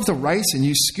take all of the rice and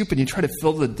you scoop and you try to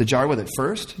fill the jar with it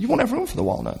first, you won't have room for the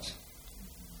walnuts.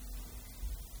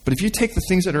 But if you take the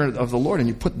things that are of the Lord and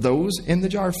you put those in the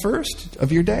jar first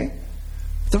of your day,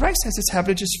 the rice has this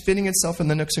habit of just fitting itself in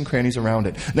the nooks and crannies around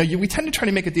it. Now, we tend to try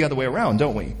to make it the other way around,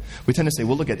 don't we? We tend to say,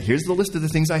 well, look here's the list of the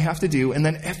things I have to do, and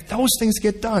then if those things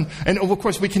get done, and of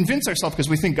course we convince ourselves because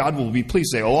we think God will be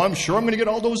pleased, say, I'm sure I'm going to get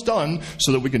all those done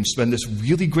so that we can spend this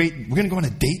really great, we're going to go on a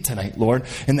date tonight, Lord,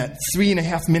 and that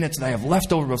 3.5 minutes that I have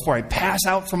left over before I pass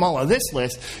out from all of this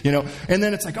list, and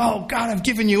then it's like, oh, God, I've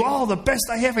given you all the best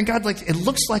I have, and God, it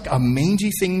looks like a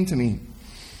mangy thing to me.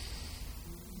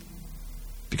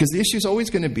 Because the issue is always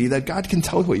going to be that God can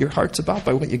tell what your heart's about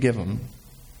by what you give him.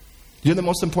 You're the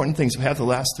most important thing, so have the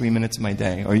last 3 minutes of my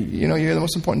day. Or, you're the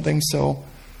most important thing, so...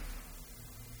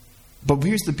 But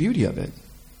here's the beauty of it.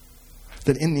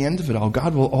 That in the end of it all,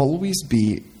 God will always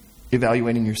be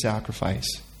evaluating your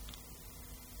sacrifice.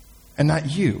 And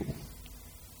not you.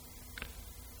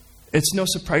 It's no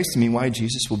surprise to me why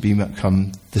Jesus will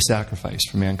become the sacrifice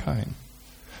for mankind.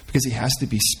 Because he has to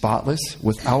be spotless,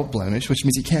 without blemish, which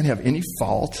means he can't have any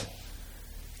fault.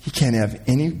 He can't have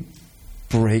anything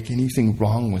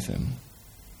wrong with him.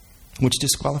 Which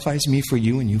disqualifies me for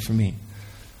you and you for me.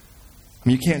 I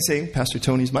mean, you can't say, Pastor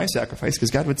Tony's my sacrifice, because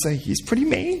God would say, he's pretty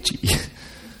mangy.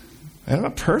 I'm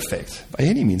not perfect by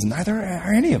any means. Neither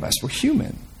are any of us. We're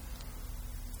human.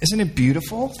 Isn't it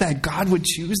beautiful that God would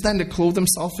choose then to clothe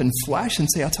himself in flesh and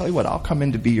say, I'll tell you what, I'll come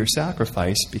in to be your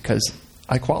sacrifice because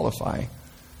I qualify.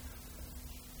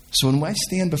 So when I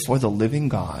stand before the living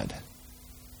God,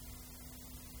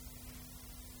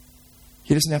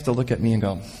 he doesn't have to look at me and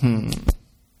go,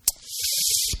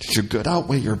 did your good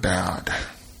outweigh your bad?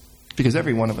 Because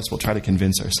every one of us will try to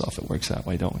convince ourselves it works that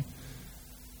way, don't we?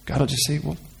 God will just say,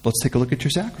 well, let's take a look at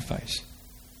your sacrifice.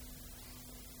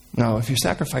 Now, if your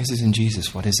sacrifice is in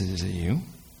Jesus, what is it? Is it you?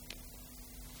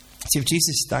 See, if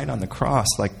Jesus died on the cross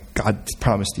like God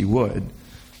promised he would,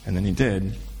 and then he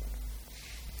did,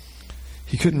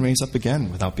 he couldn't raise up again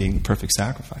without being the perfect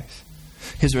sacrifice.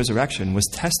 His resurrection was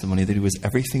testimony that he was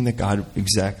everything that God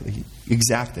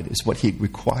exacted, is what he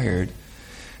required,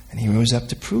 and he rose up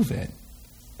to prove it.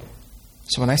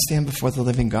 So when I stand before the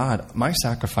living God, my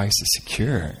sacrifice is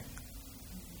secure.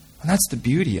 And that's the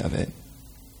beauty of it.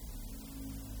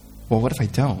 Well, what if I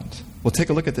don't? Well, take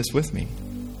a look at this with me.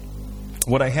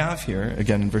 What I have here,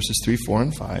 again in verses 3, 4,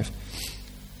 and 5,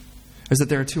 is that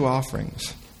there are two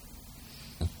offerings.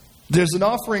 There's an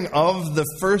offering of the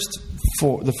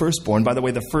firstborn. By the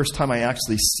way, the first time I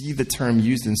actually see the term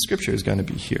used in Scripture is going to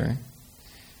be here,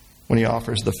 when he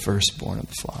offers the firstborn of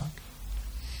the flock.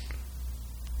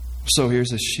 So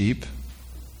here's a sheep,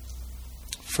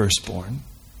 firstborn,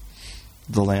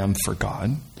 the lamb for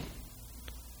God.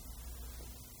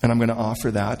 And I'm going to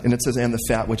offer that. And it says, and the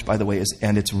fat, which, by the way, is,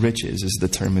 and its riches, is the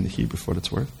term in the Hebrew for what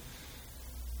it's worth.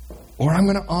 Or I'm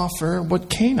going to offer what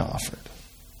Cain offered.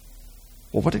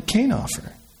 Well, what did Cain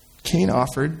offer? Cain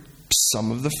offered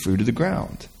some of the fruit of the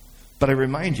ground. But I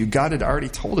remind you, God had already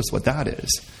told us what that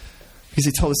is. Because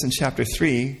he told us in chapter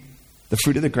 3, the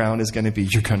fruit of the ground is going to be,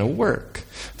 you're going to work.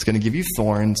 It's going to give you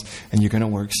thorns, and you're going to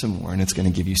work some more, and it's going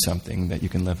to give you something that you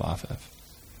can live off of.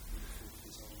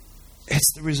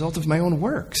 It's the result of my own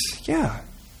works. Yeah.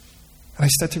 And I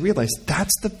start to realize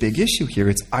that's the big issue here.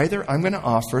 It's either I'm going to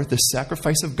offer the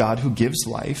sacrifice of God who gives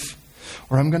life,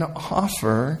 or I'm going to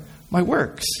offer my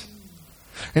works.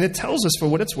 And it tells us, for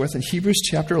what it's worth, in Hebrews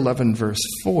chapter 11, verse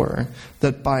 4,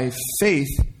 that by faith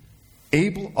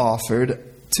Abel offered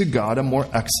to God a more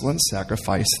excellent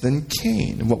sacrifice than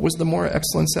Cain. And what was the more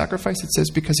excellent sacrifice? It says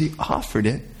because he offered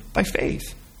it by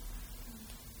faith.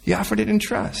 He offered it in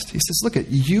trust. He says, look,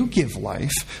 you give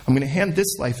life. I'm going to hand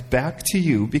this life back to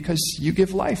you because you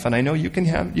give life. And I know you can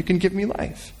give me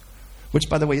life. Which,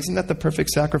 by the way, isn't that the perfect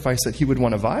sacrifice that he would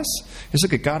want of us? Is,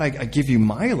 look at God, I give you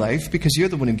my life because you're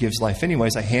the one who gives life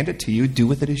anyways. I hand it to you. Do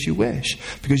with it as you wish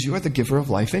because you're the giver of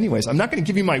life anyways. I'm not going to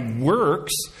give you my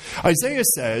works. Isaiah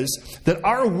says that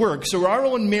our works or our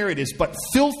own merit is but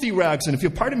filthy rags. And if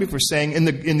you'll pardon me for saying, in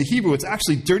the Hebrew, it's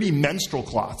actually dirty menstrual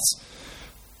cloths.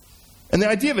 And the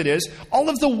idea of it is, all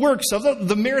of the works of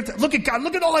the merit, look at God,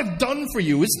 look at all I've done for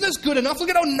you. Isn't this good enough? Look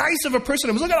at how nice of a person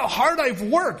I was. Look at how hard I've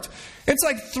worked. It's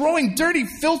like throwing dirty,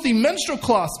 filthy menstrual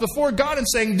cloths before God and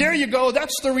saying, there you go,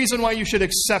 that's the reason why you should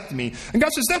accept me. And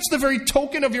God says, that's the very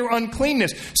token of your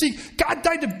uncleanness. See, God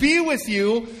died to be with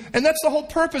you, and that's the whole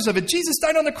purpose of it. Jesus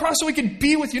died on the cross so he could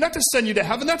be with you, not to send you to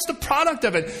heaven. That's the product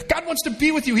of it. God wants to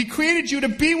be with you. He created you to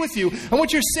be with you. And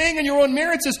what you're saying in your own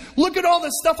merits is, look at all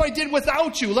the stuff I did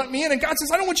without you. Let me in. And God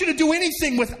says, I don't want you to do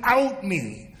anything without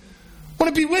me. I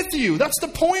want to be with you. That's the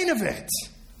point of it.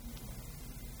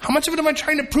 How much of it am I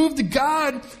trying to prove to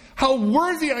God how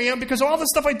worthy I am because of all the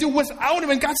stuff I do without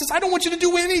him? And God says, I don't want you to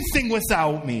do anything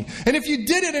without me. And if you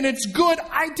did it and it's good,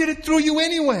 I did it through you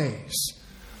anyways.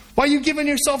 Why are you giving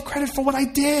yourself credit for what I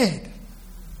did?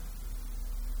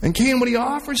 And Cain, what he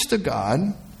offers to God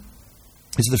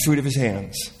is the fruit of his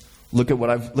hands. Look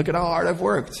at how hard I've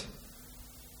worked.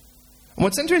 And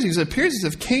what's interesting is it appears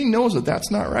as if Cain knows that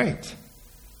that's not right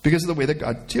because of the way that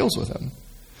God deals with him.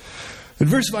 In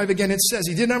verse 5 again, it says,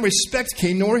 he did not respect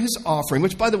Cain nor his offering,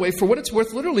 which, by the way, for what it's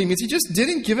worth, literally means he just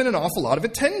didn't give it an awful lot of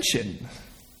attention.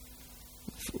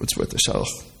 For what it's worth, itself.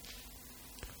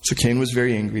 So Cain was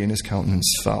very angry and his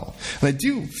countenance fell. And I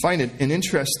do find it an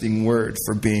interesting word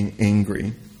for being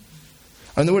angry.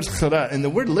 And the word chara, and the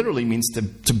word literally means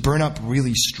to burn up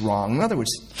really strong. In other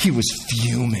words, he was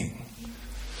fuming.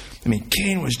 I mean,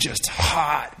 Cain was just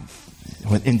hot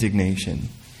with indignation.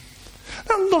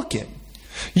 Now look at,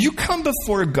 you come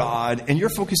before God and your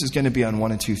focus is going to be on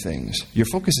one of two things. Your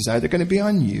focus is either going to be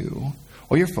on you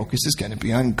or your focus is going to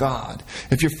be on God.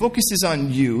 If your focus is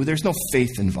on you, there's no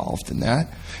faith involved in that.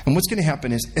 And what's going to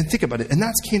happen is, and think about it, and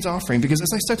that's Cain's offering, because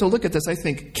as I start to look at this, I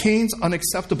think Cain's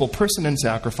unacceptable person and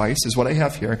sacrifice is what I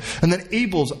have here, and then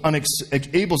Abel's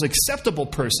acceptable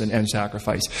person and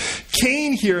sacrifice.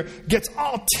 Cain here gets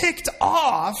all ticked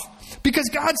off because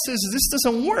God says this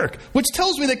doesn't work, which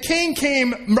tells me that Cain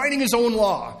came writing his own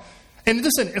law. And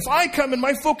listen, if I come and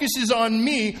my focus is on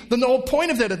me, then the whole point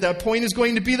of that at that point is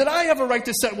going to be that I have a right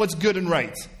to set what's good and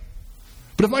right.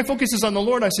 But if my focus is on the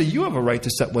Lord, I say, you have a right to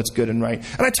set what's good and right.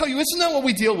 And I tell you, isn't that what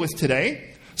we deal with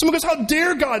today? Someone goes, how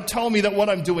dare God tell me that what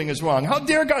I'm doing is wrong? How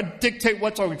dare God dictate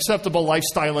what's an acceptable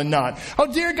lifestyle and not? How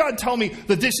dare God tell me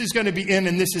that this is going to be in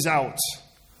and this is out?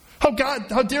 How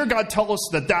dare God tell us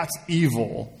that that's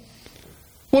evil?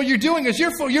 What you're doing is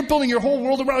you're building your whole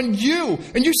world around you.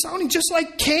 And you're sounding just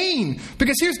like Cain.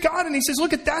 Because here's God and he says,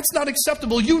 look, that's not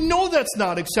acceptable. You know that's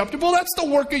not acceptable. That's the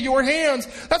work of your hands.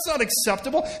 That's not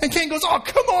acceptable. And Cain goes, oh,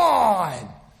 come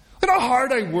on. Look how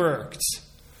hard I worked.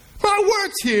 I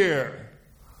worked here.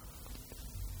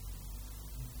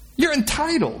 You're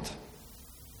entitled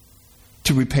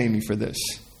to repay me for this.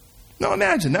 Now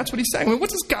imagine, that's what he's saying. I mean, what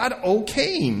does God owe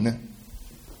Cain?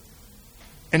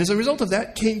 And as a result of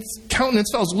that, Cain's countenance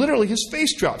falls. Literally, his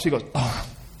face drops. He goes, oh.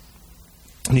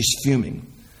 And he's fuming.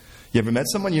 You ever met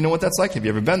someone? You know what that's like? Have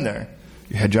you ever been there?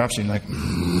 Your head drops and you're like,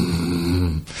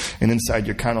 and inside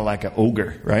you're kind of like an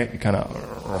ogre, right? You're kind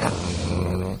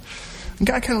of, and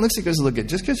God kind of looks at you and goes, look,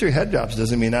 just because your head drops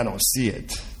doesn't mean I don't see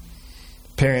it.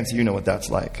 Parents, you know what that's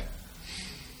like.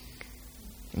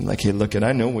 I'm like, hey, look,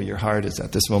 I know where your heart is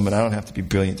at this moment. I don't have to be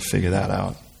brilliant to figure that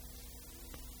out.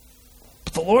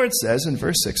 But the Lord says in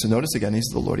verse 6, and notice again, he's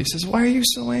the Lord. He says, why are you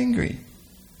so angry?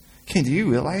 Cain, do you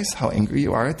realize how angry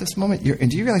you are at this moment? And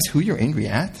do you realize who you're angry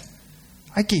at?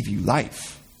 I gave you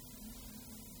life.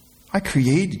 I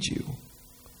created you.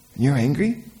 And you're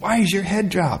angry? Why is your head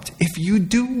dropped? If you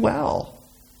do well.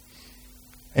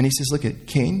 And he says, look at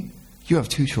Cain, you have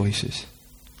two choices.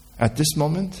 At this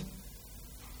moment,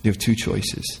 you have two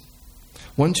choices.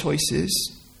 One choice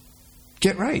is,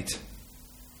 get right.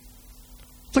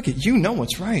 Look, you know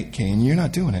what's right, Cain. You're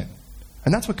not doing it.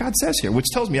 And that's what God says here, which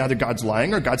tells me either God's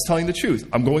lying or God's telling the truth.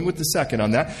 I'm going with the second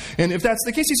on that. And if that's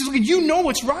the case, he says, look, you know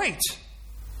what's right.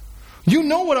 You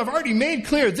know what I've already made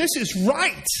clear. This is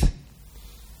right.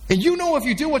 And you know if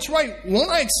you do what's right, won't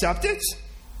I accept it?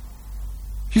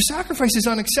 Your sacrifice is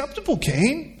unacceptable,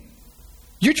 Cain.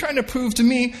 You're trying to prove to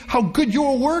me how good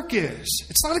your work is.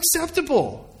 It's not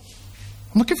acceptable.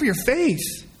 I'm looking for your faith.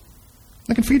 I'm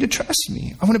looking for you to trust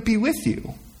me. I want to be with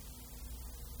you.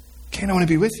 Cain, I want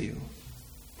to be with you.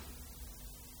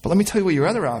 But let me tell you what your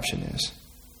other option is.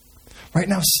 Right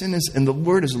now, sin is, and the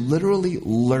word is literally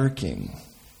lurking.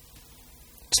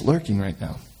 It's lurking right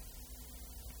now.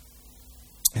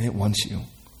 And it wants you.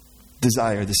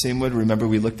 Desire, the same word, remember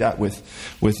we looked at with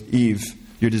Eve.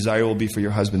 Your desire will be for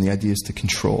your husband. The idea is to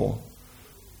control.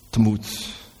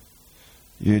 Tamut.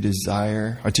 Your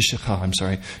desire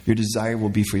will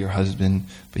be for your husband,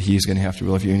 but he is going to have to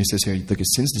rule over you. And he says here, look,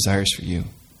 sin's desire is for you.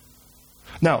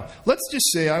 Now, let's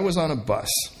just say I was on a bus,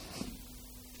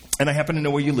 and I happen to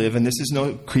know where you live, and this is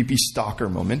no creepy stalker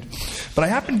moment, but I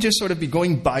happen to just sort of be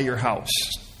going by your house.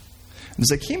 And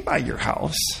as I came by your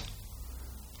house,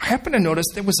 I happened to notice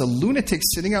there was a lunatic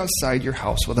sitting outside your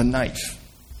house with a knife,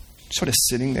 sort of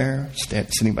sitting there,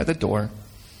 sitting by the door.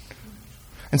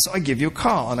 And so I give you a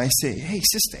call, and I say, hey,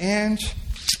 Sister Ange,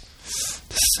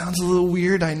 this sounds a little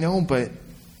weird, I know, but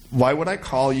why would I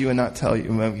call you and not tell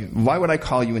you? Why would I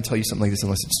call you and tell you something like this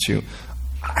unless it's true?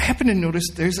 I happen to notice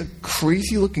there's a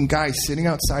crazy-looking guy sitting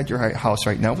outside your house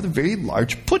right now with a very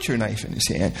large butcher knife in his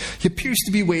hand. He appears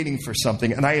to be waiting for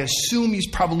something, and I assume he's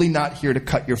probably not here to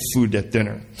cut your food at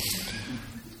dinner.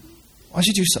 Why don't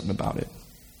you do something about it?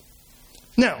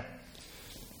 Now,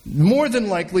 more than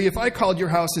likely, if I called your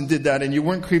house and did that and you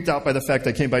weren't creeped out by the fact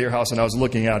I came by your house and I was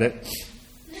looking at it,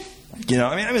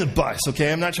 I'm in a bus,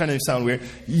 okay? I'm not trying to sound weird.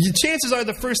 Chances are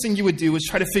the first thing you would do is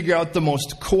try to figure out the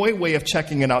most coy way of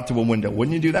checking it out through a window.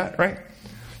 Wouldn't you do that, right?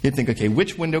 You'd think, okay,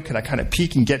 which window can I kind of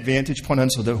peek and get vantage point on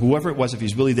so that whoever it was, if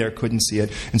he's really there, couldn't see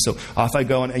it. And so off I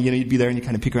go, and you'd be there and you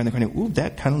kind of peek around the corner. Ooh,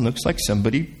 that kind of looks like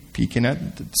somebody peeking at,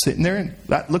 sitting there. And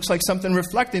that looks like something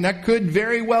reflecting. That could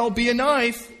very well be a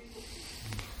knife.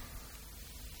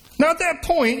 Now at that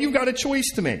point, you've got a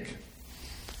choice to make.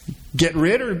 Get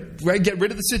rid of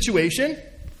the situation,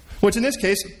 which in this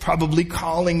case, probably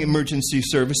calling emergency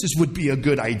services would be a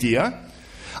good idea.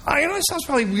 I know it sounds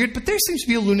probably weird, but there seems to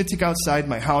be a lunatic outside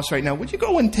my house right now. Would you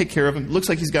go and take care of him? Looks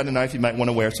like he's got a knife. You might want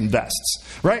to wear some vests,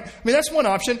 right? I mean, that's one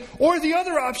option. Or the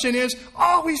other option is,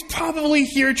 he's probably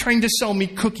here trying to sell me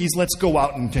cookies. Let's go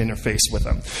out and interface with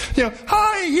him.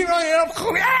 Hi, here I am.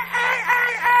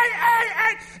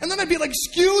 And then I'd be like,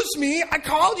 excuse me, I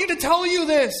called you to tell you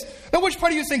this. Now, which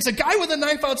part of you thinks a guy with a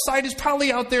knife outside is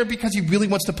probably out there because he really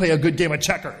wants to play a good game of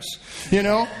checkers?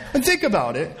 And think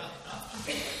about it.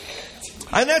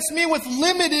 And that's me with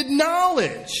limited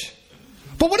knowledge.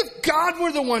 But what if God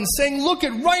were the one saying, look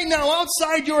at right now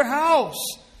outside your house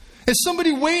is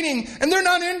somebody waiting, and they're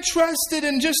not interested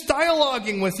in just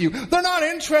dialoguing with you. They're not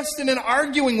interested in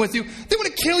arguing with you. They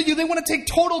want to kill you. They want to take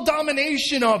total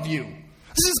domination of you.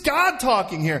 This is God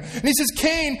talking here. And he says,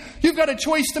 Cain, you've got a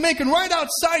choice to make. And right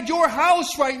outside your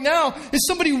house right now is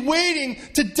somebody waiting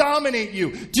to dominate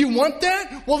you. Do you want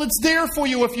that? Well, it's there for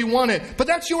you if you want it. But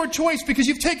that's your choice because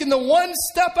you've taken the one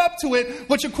step up to it,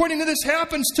 which according to this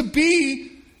happens to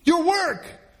be your work.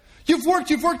 You've worked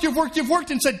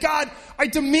and said, God, I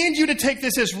demand you to take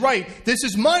this as right. This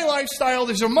is my lifestyle.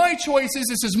 These are my choices.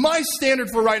 This is my standard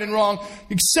for right and wrong.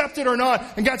 Accept it or not.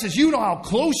 And God says, you know how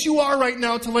close you are right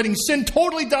now to letting sin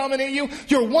totally dominate you?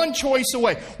 You're one choice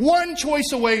away. One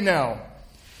choice away now.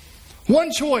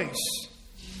 One choice.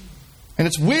 And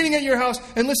it's waiting at your house.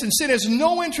 And listen, sin has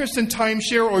no interest in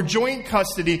timeshare or joint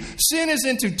custody. Sin is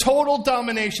into total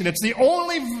domination. It's the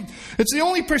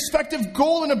only perspective,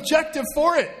 goal, and objective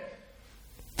for it.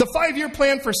 The 5-year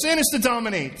plan for sin is to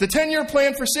dominate. The 10-year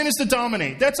plan for sin is to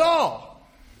dominate. That's all.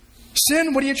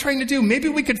 Sin, what are you trying to do? Maybe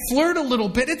we could flirt a little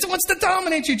bit. It wants to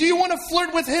dominate you. Do you want to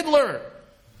flirt with Hitler?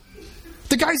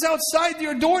 The guy's outside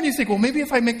your door and you think, well, maybe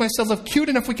if I make myself look cute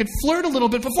enough, we could flirt a little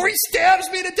bit before he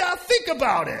stabs me to death. Think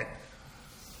about it.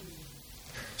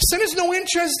 Sin has no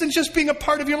interest in just being a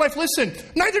part of your life. Listen,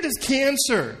 neither does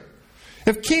cancer.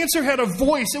 If cancer had a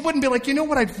voice, it wouldn't be like, you know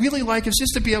what I'd really like is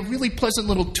just to be a really pleasant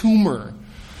little tumor.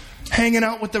 Hanging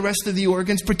out with the rest of the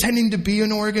organs, pretending to be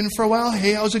an organ for a while.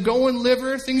 Hey, how's it going,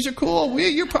 liver? Things are cool.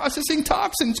 You're processing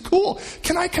toxins. Cool.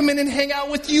 Can I come in and hang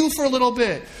out with you for a little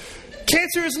bit?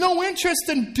 Cancer has no interest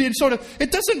in being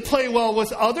it doesn't play well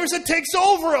with others. It takes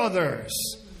over others.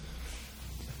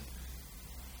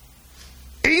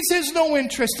 AIDS has no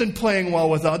interest in playing well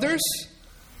with others.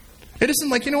 It isn't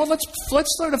like, you know what,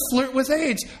 let's start a flirt with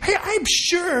AIDS. Hey, I'm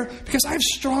sure, because I have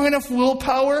strong enough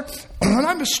willpower, and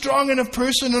I'm a strong enough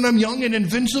person, and I'm young and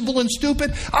invincible and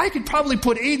stupid, I could probably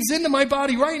put AIDS into my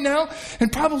body right now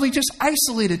and probably just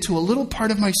isolate it to a little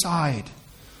part of my side.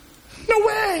 No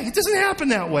way. It doesn't happen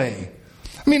that way.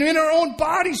 I mean, in our own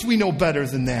bodies, we know better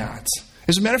than that.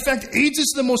 As a matter of fact, AIDS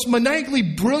is the most maniacally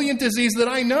brilliant disease that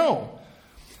I know.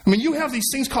 I mean, you have these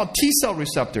things called T-cell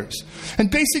receptors.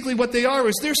 And basically what they are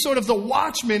is they're sort of the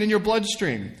watchmen in your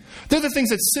bloodstream. They're the things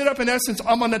that sit up, in essence,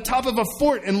 on the top of a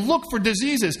fort and look for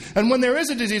diseases. And when there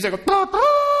is a disease, they go, bah, bah,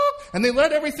 and they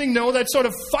let everything know that sort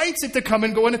of fights it to come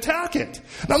and go and attack it.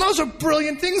 Now, those are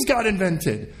brilliant things God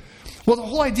invented. Well, the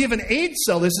whole idea of an AIDS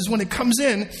cell is when it comes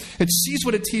in, it sees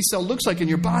what a T-cell looks like in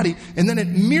your body, and then it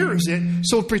mirrors it,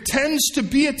 so it pretends to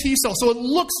be a T-cell, so it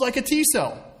looks like a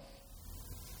T-cell.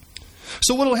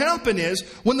 So what will happen is,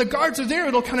 when the guards are there,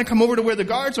 it'll kind of come over to where the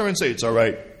guards are and say, it's all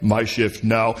right, my shift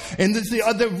now. And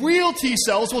the real T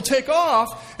cells will take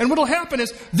off. And what will happen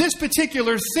is, this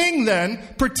particular thing then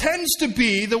pretends to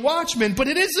be the watchman, but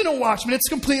it isn't a watchman. It's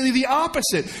completely the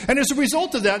opposite. And as a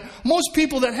result of that, most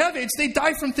people that have AIDS, they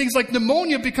die from things like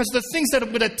pneumonia, because the things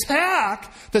that would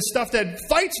attack the stuff that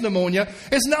fights pneumonia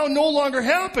is now no longer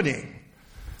happening.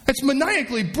 It's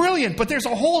maniacally brilliant, but there's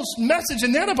a whole message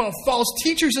in that about false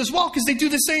teachers as well, because they do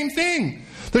the same thing.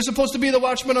 They're supposed to be the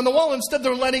watchman on the wall. Instead,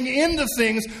 they're letting in the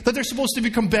things that they're supposed to be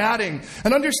combating.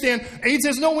 And understand, AIDS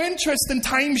has no interest in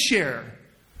timeshare.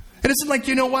 It isn't like,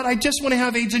 you know what, I just want to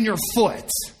have AIDS in your foot.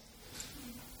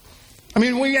 I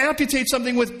mean, we amputate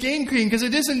something with gangrene because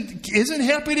it isn't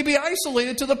happy to be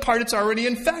isolated to the part it's already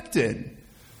infected.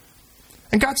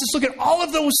 And God says, look, at all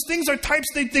of those things are types,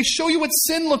 they show you what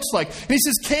sin looks like. And he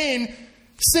says, Cain,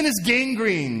 sin is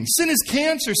gangrene, sin is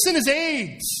cancer, sin is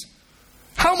AIDS.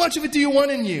 How much of it do you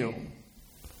want in you?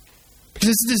 Because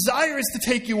its desire is to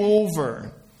take you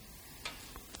over.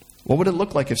 What would it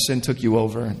look like if sin took you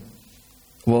over?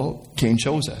 Well, Cain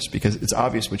chose us, because it's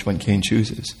obvious which one Cain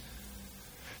chooses.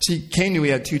 See, Cain knew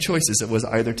he had two choices. It was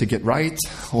either to get right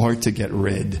or to get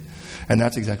rid. And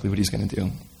that's exactly what he's going to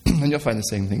do. And you'll find the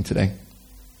same thing today.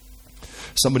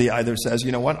 Somebody either says,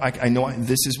 you know what, I know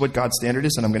this is what God's standard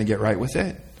is and I'm going to get right with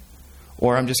it.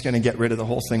 Or I'm just going to get rid of the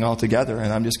whole thing altogether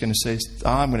and I'm just going to say,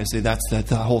 that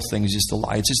the whole thing is just a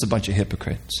lie. It's just a bunch of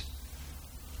hypocrites.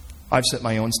 I've set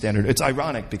my own standard. It's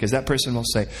ironic because that person will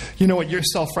say, you know what, you're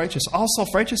self-righteous. All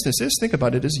self-righteousness is, think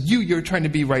about it, is you're trying to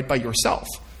be right by yourself.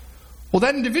 Well,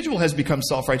 that individual has become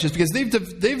self-righteous because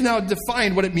they've now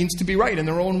defined what it means to be right in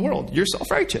their own world. You're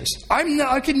self-righteous.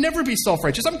 I can never be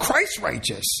self-righteous. I'm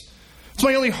Christ-righteous. It's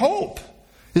my only hope,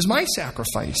 is my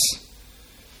sacrifice.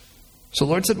 So the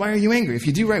Lord said, why are you angry? If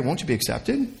you do right, won't you be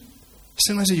accepted?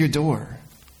 Sin lies at your door.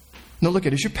 No, look,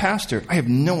 as your pastor, I have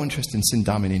no interest in sin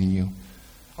dominating you.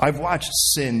 I've watched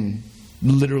sin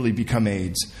literally become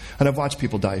AIDS, and I've watched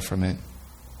people die from it.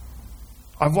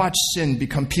 I've watched sin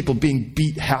become people being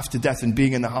beat half to death and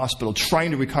being in the hospital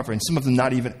trying to recover, and some of them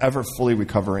not even ever fully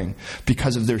recovering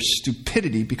because of their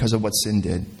stupidity, because of what sin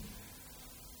did.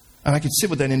 And I could sit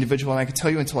with that individual and I could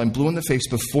tell you until I'm blue in the face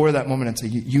before that moment and say,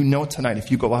 you know tonight if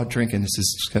you go out drinking, this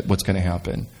is what's going to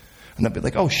happen. And they'll be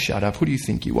like, oh, shut up. Who do you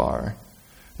think you are? And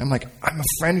I'm like, I'm a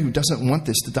friend who doesn't want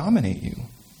this to dominate you.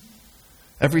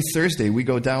 Every Thursday, we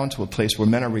go down to a place where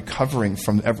men are recovering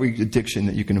from every addiction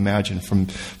that you can imagine, from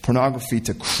pornography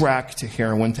to crack to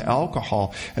heroin to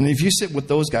alcohol. And if you sit with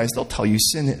those guys, they'll tell you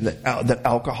that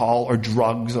alcohol or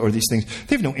drugs or these things,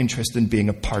 they have no interest in being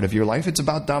a part of your life. It's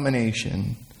about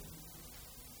domination.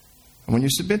 And when you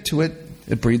submit to it,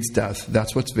 it breeds death.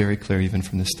 That's what's very clear even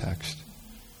from this text.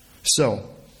 So,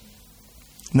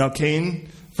 now Cain,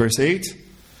 verse 8,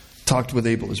 talked with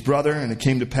Abel, his brother, and it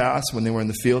came to pass when they were in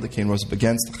the field that Cain rose up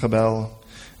against Abel,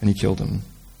 and he killed him.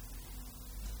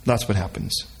 That's what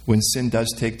happens. When sin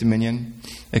does take dominion,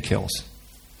 it kills.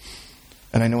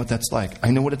 And I know what that's like. I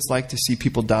know what it's like to see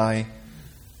people die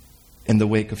in the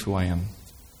wake of who I am.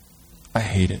 I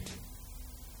hate it.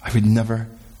 I would never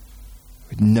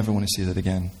want to see that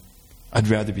again. I'd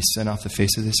rather be sent off the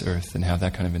face of this earth than have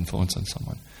that kind of influence on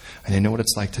someone. And I know what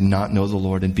it's like to not know the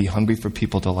Lord and be hungry for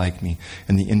people to like me.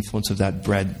 And the influence of that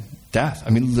bred death.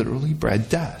 I mean, literally bred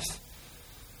death.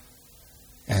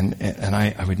 And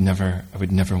I would never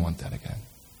want that again.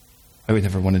 I would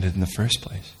never wanted it in the first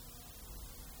place.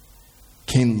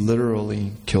 Cain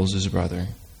literally kills his brother.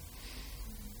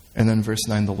 And then verse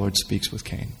 9, the Lord speaks with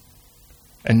Cain.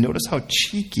 And notice how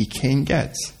cheeky Cain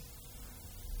gets.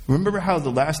 Remember how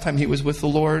the last time he was with the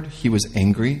Lord, he was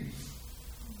angry?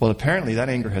 Well, apparently that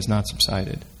anger has not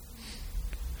subsided.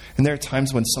 And there are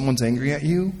times when someone's angry at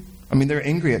you. I mean, they're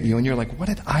angry at you and you're like, what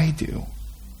did I do?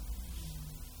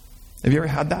 Have you ever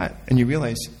had that? And you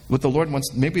realize what the Lord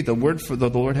wants, maybe the word for the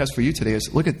Lord has for you today is,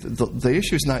 look, at the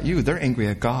issue is not you. They're angry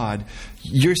at God.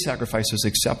 Your sacrifice was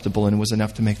acceptable and it was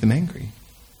enough to make them angry.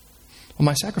 Well,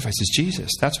 my sacrifice is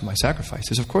Jesus. That's what my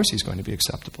sacrifice is. Of course he's going to be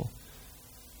acceptable.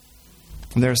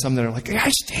 And there are some that are like, I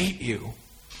just hate you.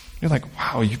 You're like,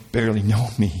 wow, you barely know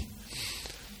me.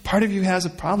 Part of you has a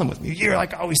problem with me. You're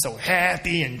like always so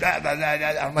happy and blah, blah, blah, blah.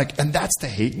 I'm like, and that's to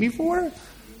hate me for?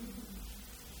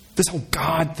 This whole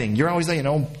God thing. You're always,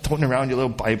 toting around your little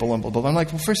Bible and blah, blah, blah. I'm like,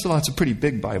 well, first of all, it's a pretty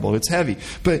big Bible. It's heavy.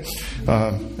 But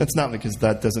that's not because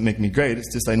that doesn't make me great.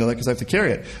 It's just I know that because I have to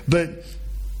carry it. But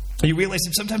you realize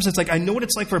that sometimes it's like, I know what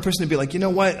it's like for a person to be like, you know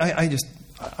what, I just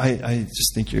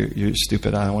think you're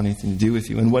stupid. I don't want anything to do with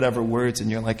you. And whatever words, and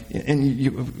you're like,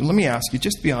 let me ask you,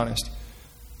 just be honest.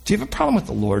 Do you have a problem with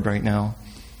the Lord right now?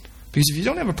 Because if you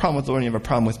don't have a problem with the Lord and you have a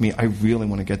problem with me, I really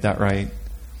want to get that right.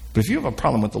 But if you have a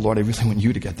problem with the Lord, I really want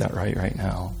you to get that right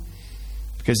now.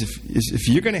 Because if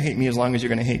you're going to hate me as long as you're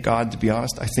going to hate God, to be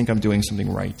honest, I think I'm doing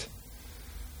something right.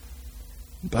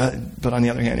 But on the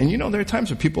other hand, and there are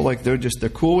times where people they're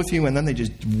cool with you and then they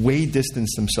just way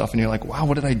distance themselves and you're like, wow,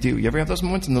 what did I do? You ever have those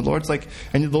moments and the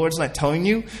Lord's not telling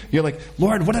you? You're like,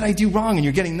 Lord, what did I do wrong? And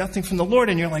you're getting nothing from the Lord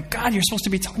and you're like, God, you're supposed to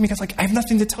be telling me because I have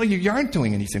nothing to tell you. You aren't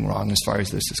doing anything wrong as far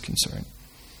as this is concerned.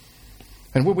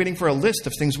 And we're waiting for a list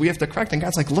of things we have to correct. And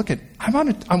God's like, look,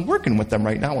 I'm working with them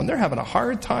right now and they're having a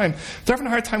hard time. They're having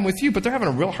a hard time with you, but they're having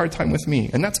a real hard time with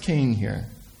me. And that's Cain here.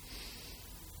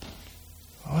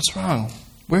 What's wrong?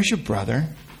 Where's your brother?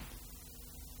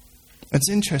 It's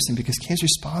interesting because Cain's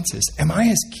response is, am I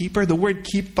his keeper? The word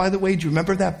keep, by the way, do you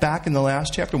remember that back in the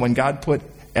last chapter when God put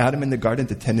Adam in the garden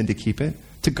to tend and to keep it?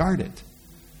 To guard it.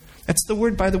 That's the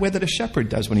word, by the way, that a shepherd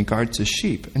does when he guards his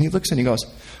sheep. And he looks and he goes,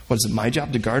 what, is it my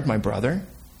job to guard my brother?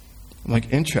 I'm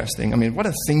like, interesting. I mean, what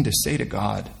a thing to say to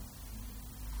God.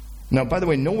 Now, by the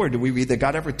way, nowhere do we read that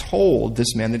God ever told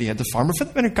this man that he had to farm. Or for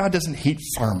that matter, God doesn't hate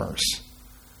farmers.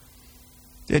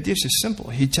 The idea is just simple.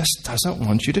 He just doesn't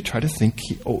want you to try to think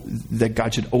that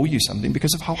God should owe you something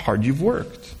because of how hard you've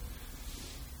worked.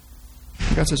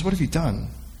 God says, what have you done?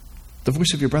 The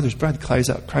voice of your brother's blood cries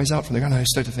out from the ground. And I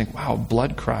start to think, wow,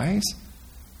 blood cries?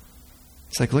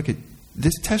 It's like, look at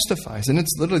this testifies. And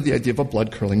it's literally the idea of a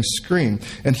blood-curdling scream.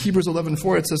 In Hebrews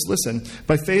 11:4, it says, listen,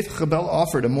 by faith Abel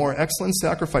offered a more excellent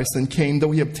sacrifice than Cain,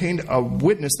 though he obtained a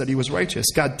witness that he was righteous.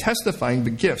 God testifying the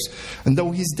gifts. And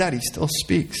though he's dead, he still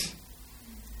speaks.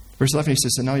 Verse 11, he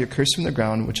says, and now you're cursed from the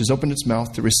ground, which has opened its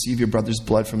mouth to receive your brother's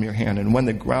blood from your hand. And when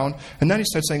the ground, and then he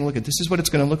starts saying, look, this is what it's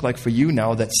going to look like for you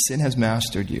now that sin has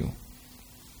mastered you.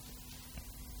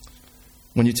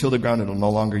 When you till the ground, it'll no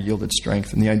longer yield its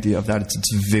strength. And the idea of that, it's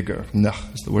its vigor. Nach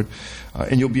is the word.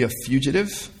 And you'll be a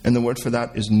fugitive. And the word for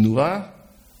that is nula.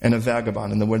 And a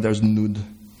vagabond. And the word there's nud.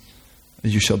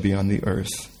 You shall be on the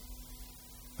earth.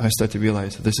 I start to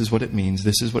realize that this is what it means.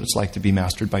 This is what it's like to be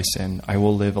mastered by sin. I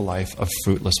will live a life of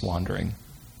fruitless wandering.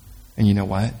 And you know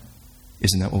what?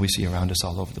 Isn't that what we see around us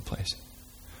all over the place?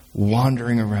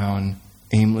 Wandering around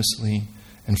aimlessly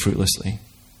and fruitlessly.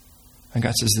 And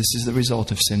God says, this is the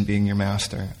result of sin being your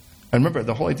master. And remember,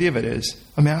 the whole idea of it is,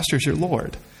 a master is your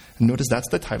Lord. And notice that's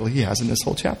the title he has in this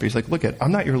whole chapter. He's like, look,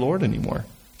 I'm not your Lord anymore.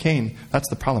 Cain, that's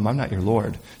the problem. I'm not your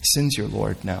Lord. Sin's your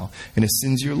Lord now. And if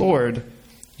sin's your Lord,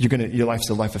 your life's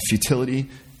a life of futility,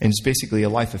 and it's basically a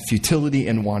life of futility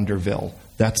and Wanderville.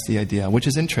 That's the idea, which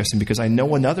is interesting because I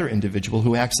know another individual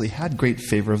who actually had great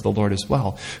favor of the Lord as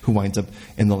well, who winds up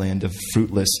in the land of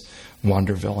fruitless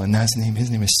Wanderville, and his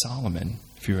name is Solomon,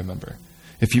 if you remember.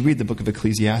 If you read the book of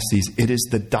Ecclesiastes, it is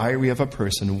the diary of a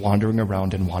person wandering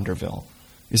around in Wanderville,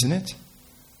 isn't it?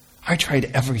 I tried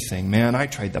everything, man. I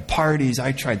tried the parties.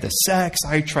 I tried the sex.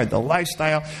 I tried the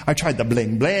lifestyle. I tried the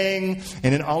bling bling.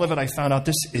 And in all of it, I found out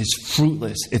this is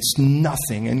fruitless. It's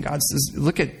nothing. And God says,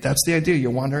 look that's the idea.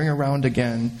 You're wandering around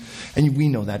again. And we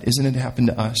know that. Isn't it happened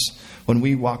to us when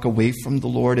we walk away from the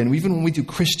Lord? And even when we do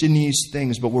Christianese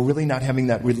things, but we're really not having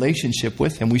that relationship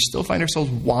with Him, we still find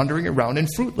ourselves wandering around in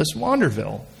fruitless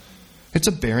Wanderville. It's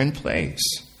a barren place.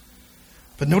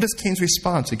 But notice Cain's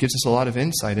response. It gives us a lot of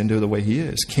insight into the way he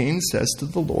is. Cain says to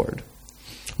the Lord,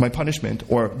 my punishment,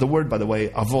 or the word, by the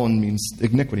way, avon means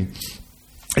iniquity,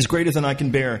 is greater than I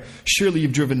can bear. Surely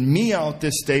you've driven me out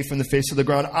this day from the face of the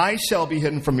ground. I shall be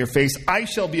hidden from your face. I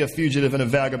shall be a fugitive and a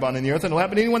vagabond in the earth. And it'll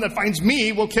happen to anyone that finds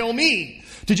me will kill me.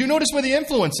 Did you notice where the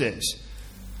influence is?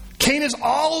 Cain is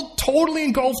all totally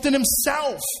engulfed in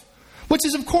himself. Which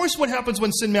is, of course, what happens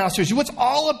when sin masters you. It's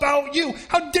all about you.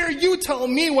 How dare you tell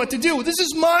me what to do? This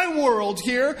is my world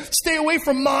here. Stay away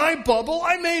from my bubble.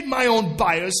 I made my own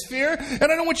biosphere, and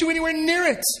I don't want you anywhere near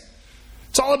it.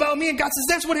 It's all about me. And God says,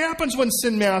 that's what happens when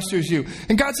sin masters you.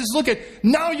 And God says, look,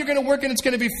 now you're going to work and it's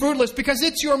going to be fruitless because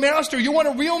it's your master. You want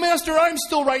a real master? I'm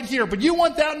still right here. But you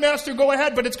want that master? Go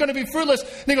ahead, but it's going to be fruitless.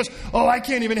 And he goes, oh, I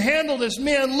can't even handle this.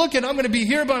 Man, look, I'm going to be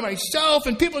here by myself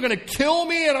and people are going to kill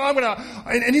me. And I'm going to...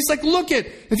 And he's like, look,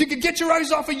 if you could get your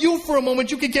eyes off of you for a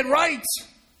moment, you could get right.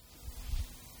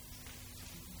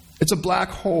 It's a black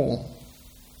hole.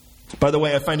 By the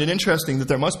way, I find it interesting that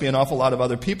there must be an awful lot of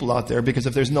other people out there, because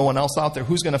if there's no one else out there,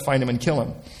 who's going to find him and kill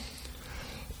him?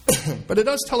 But it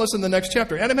does tell us in the next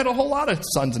chapter, Adam had a whole lot of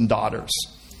sons and daughters.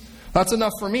 That's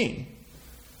enough for me.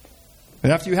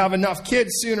 And after you have enough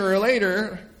kids, sooner or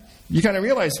later, you kind of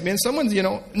realize, man, someone's,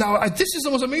 now this is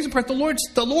the most amazing part. The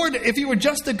Lord, if he were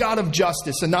just a God of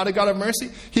justice and not a God of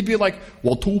mercy, he'd be like,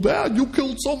 well, too bad, you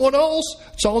killed someone else.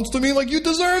 Sounds to me like you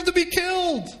deserve to be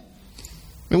killed.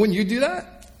 And when you do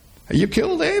that, you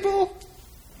killed Abel.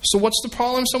 So what's the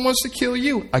problem? Someone wants to kill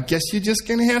you. I guess you're just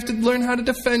going to have to learn how to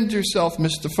defend yourself,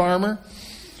 Mr. Farmer.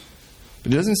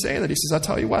 But he doesn't say that. He says, I'll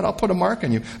tell you what, I'll put a mark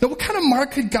on you. Now, what kind of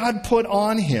mark could God put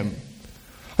on him?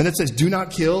 And it says, do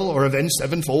not kill or avenge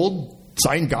sevenfold,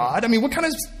 sign God. I mean, what kind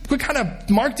of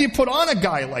mark do you put on a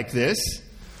guy like this?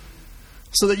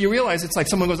 So that you realize it's like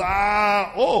someone goes,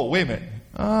 wait a minute.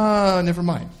 Never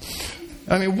mind.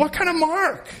 I mean, what kind of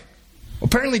mark?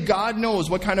 Apparently, God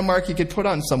knows what kind of mark he could put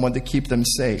on someone to keep them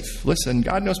safe. Listen,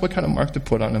 God knows what kind of mark to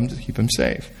put on them to keep them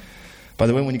safe. By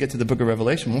the way, when you get to the book of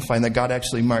Revelation, we'll find that God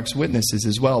actually marks witnesses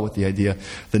as well with the idea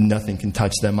that nothing can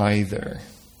touch them either.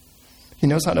 He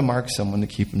knows how to mark someone to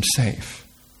keep them safe.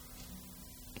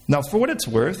 Now, for what it's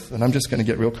worth, and I'm just going to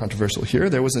get real controversial here,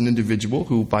 there was an individual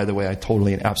who, by the way, I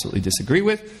totally and absolutely disagree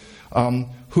with,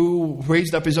 who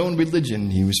raised up his own religion.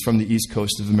 He was from the East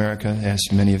Coast of America, as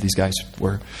many of these guys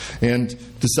were, and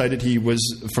decided he was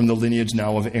from the lineage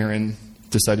now of Aaron,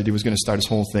 decided he was going to start his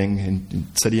whole thing, and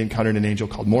said he encountered an angel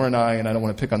called Moroni, and I don't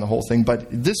want to pick on the whole thing, but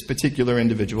this particular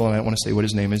individual, and I don't want to say what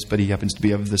his name is, but he happens to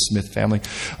be of the Smith family,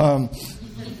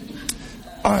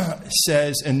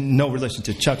 says, and no relation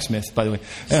to Chuck Smith, by the way,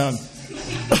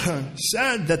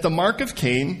 said that the mark of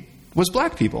Cain was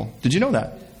black people. Did you know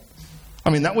that? I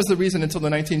mean, that was the reason until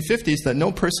the 1950s that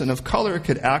no person of color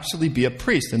could actually be a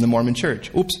priest in the Mormon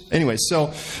church. Oops. Anyway,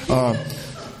 so...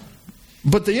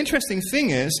 But the interesting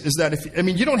thing is that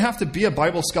you don't have to be a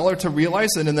Bible scholar to realize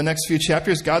that in the next few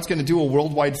chapters, God's going to do a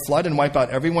worldwide flood and wipe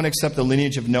out everyone except the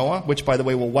lineage of Noah, which, by the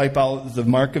way, will wipe out the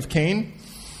mark of Cain.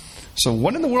 So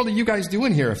what in the world are you guys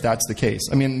doing here if that's the case?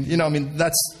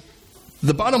 That's...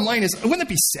 The bottom line is, wouldn't it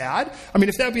be sad? I mean,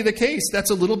 if that be the case,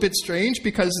 that's a little bit strange,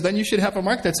 because then you should have a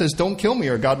mark that says, don't kill me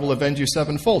or God will avenge you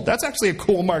sevenfold. That's actually a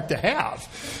cool mark to have.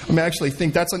 I actually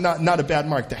think that's not a bad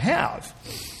mark to have.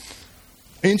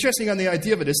 Interesting on the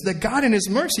idea of it is that God in his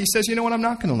mercy says, you know what, I'm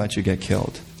not going to let you get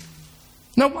killed.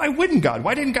 Now, why wouldn't God?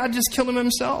 Why didn't God just kill him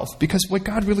himself? Because what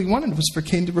God really wanted was for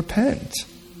Cain to repent.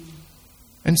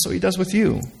 And so he does with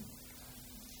you.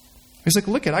 He's like,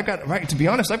 look, to be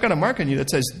honest, I've got a mark on you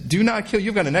that says, do not kill.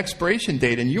 You've got an expiration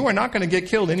date, and you are not going to get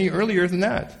killed any earlier than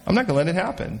that. I'm not going to let it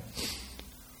happen.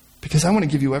 Because I want to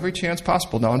give you every chance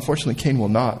possible. Now, unfortunately, Cain will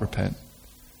not repent.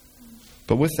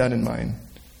 But with that in mind,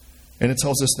 and it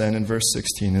tells us then in verse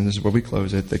 16, and this is where we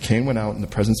close it, that Cain went out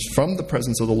from the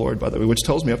presence of the Lord, by the way, which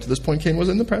tells me up to this point Cain was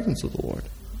in the presence of the Lord.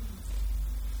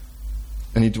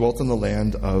 And he dwelt in the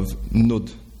land of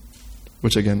Nod,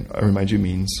 which again, I remind you,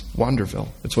 means Wanderville.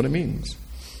 That's what it means.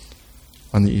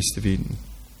 On the east of Eden.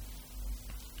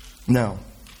 Now,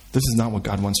 this is not what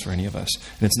God wants for any of us.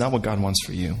 And it's not what God wants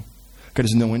for you. God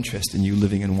has no interest in you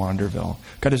living in Wanderville.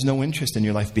 God has no interest in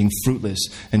your life being fruitless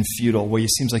and futile, where it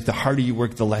seems like the harder you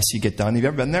work, the less you get done. Have you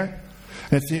ever been there?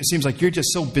 And it seems like you're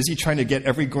just so busy trying to get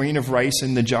every grain of rice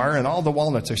in the jar, and all the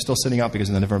walnuts are still sitting out because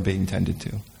they're never being tended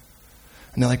to.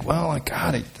 And they're like, well,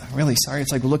 God, I'm really sorry.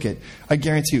 It's like, look, I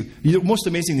guarantee you, the most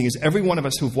amazing thing is every one of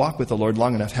us who've walked with the Lord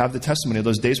long enough have the testimony of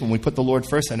those days when we put the Lord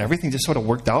first and everything just sort of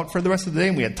worked out for the rest of the day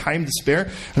and we had time to spare.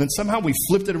 And then somehow we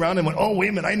flipped it around and went, oh, wait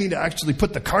a minute, I need to actually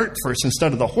put the cart first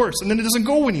instead of the horse. And then it doesn't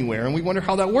go anywhere. And we wonder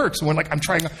how that works. And we're like, I'm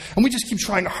trying. And we just keep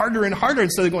trying harder and harder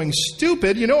instead of going,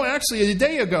 stupid. Actually, a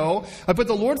day ago, I put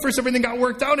the Lord first, everything got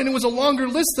worked out, and it was a longer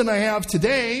list than I have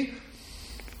today.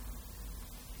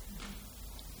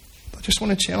 I just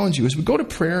want to challenge you as we go to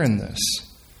prayer in this.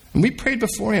 And we prayed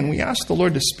beforehand. We asked the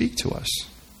Lord to speak to us.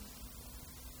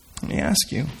 Let me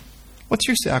ask you, what's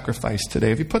your sacrifice today?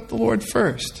 Have you put the Lord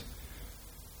first?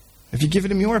 Have you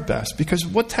given him your best? Because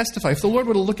what testify? If the Lord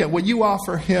were to look at what you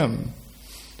offer him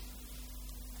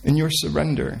in your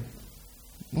surrender,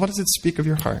 what does it speak of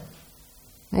your heart?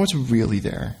 What's really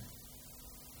there?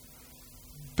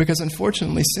 Because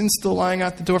unfortunately, sin's still lying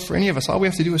at the door for any of us. All we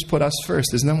have to do is put us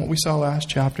first. Isn't that what we saw last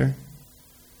chapter?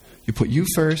 You put you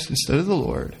first instead of the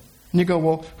Lord. And you go,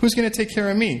 well, who's going to take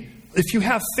care of me? If you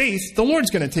have faith, the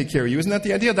Lord's going to take care of you. Isn't that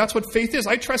the idea? That's what faith is.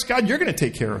 I trust God, you're going to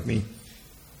take care of me.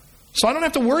 So I don't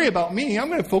have to worry about me. I'm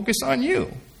going to focus on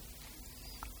you.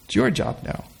 It's your job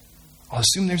now. I'll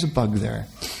assume there's a bug there.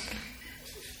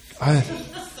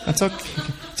 That's okay.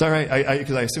 It's all right.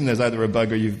 Because I assume there's either a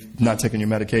bug or you've not taken your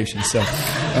medication. So,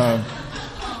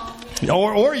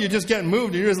 or you're just getting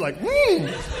moved and you're just like,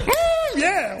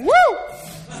 yeah, woo!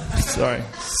 Sorry.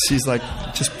 She's like,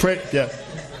 just pray. Yeah,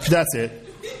 that's it.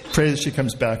 Pray that she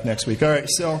comes back next week. All right.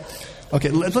 So, okay,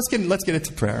 let's get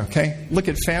into prayer. Okay. Look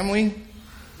at family.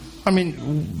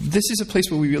 This is a place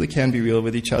where we really can be real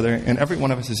with each other, and every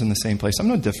one of us is in the same place. I'm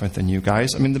no different than you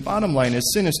guys. The bottom line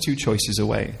is sin is two choices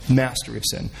away. Mastery of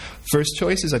sin. First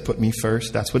choice is I put me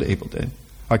first. That's what Abel did.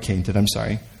 Or Cain did, I'm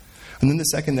sorry. And then the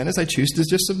second then is I choose to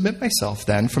just submit myself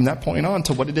then from that point on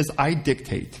to what it is I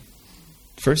dictate.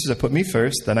 First is I put me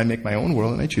first, then I make my own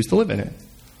world and I choose to live in it.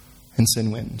 And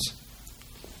sin wins.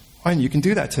 Fine, you can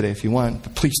do that today if you want,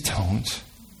 but please don't.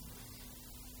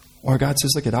 Or God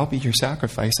says, look, I'll be your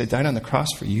sacrifice. I died on the cross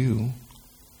for you.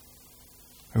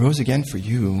 I rose again for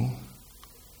you.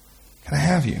 Can I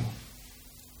have you?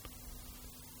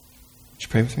 Would you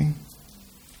pray with me?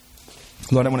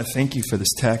 Lord, I want to thank you for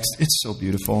this text. It's so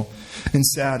beautiful and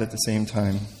sad at the same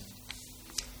time.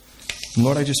 And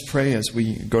Lord, I just pray as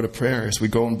we go to prayer, as we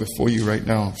go before you right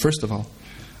now. First of all,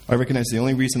 I recognize the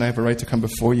only reason I have a right to come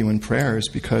before you in prayer is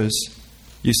because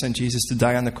you sent Jesus to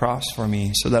die on the cross for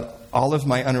me so that all of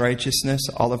my unrighteousness,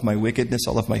 all of my wickedness,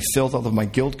 all of my filth, all of my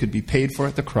guilt could be paid for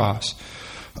at the cross.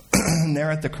 And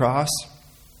there at the cross,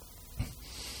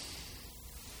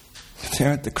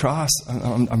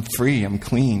 I'm free, I'm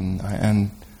clean.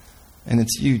 And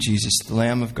it's you, Jesus, the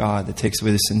Lamb of God that takes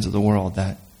away the sins of the world,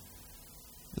 that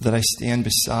I stand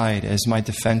beside as my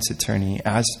defense attorney,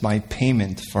 as my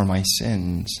payment for my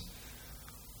sins,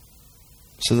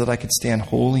 so that I could stand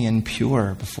holy and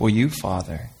pure before you,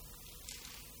 Father,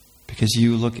 because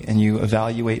you look and you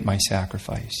evaluate my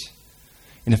sacrifice.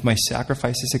 And if my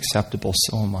sacrifice is acceptable,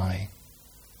 so am I.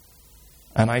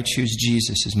 And I choose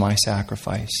Jesus as my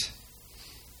sacrifice.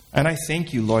 And I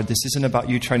thank you, Lord, this isn't about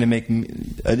you trying to make me,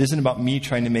 it isn't about me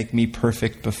trying to make me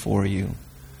perfect before you.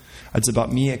 It's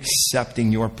about me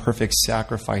accepting your perfect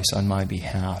sacrifice on my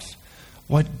behalf.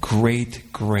 What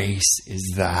great grace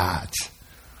is that?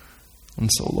 And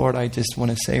so, Lord, I just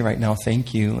want to say right now,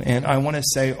 thank you. And I want to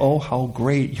say, oh, how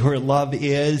great your love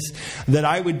is that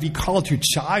I would be called your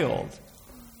child.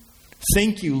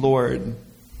 Thank you, Lord,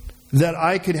 that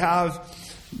I could have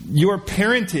your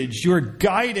parentage, your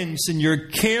guidance, and your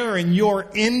care, and your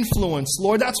influence.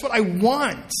 Lord, that's what I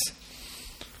want.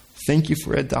 Thank you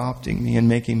for adopting me and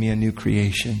making me a new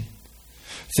creation.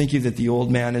 Thank you that the old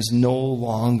man is no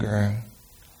longer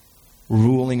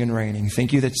ruling and reigning.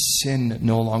 Thank you that sin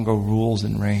no longer rules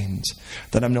and reigns.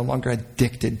 That I'm no longer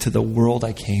addicted to the world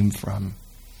I came from.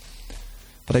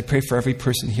 But I pray for every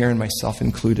person here and myself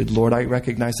included. Lord, I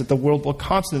recognize that the world will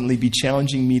constantly be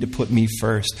challenging me to put me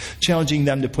first, challenging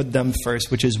them to put them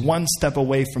first, which is one step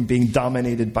away from being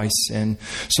dominated by sin.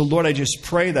 So, Lord, I just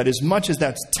pray that as much as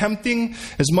that's tempting,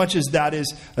 as much as that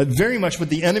is very much what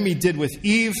the enemy did with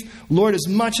Eve, Lord, as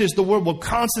much as the world will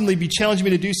constantly be challenging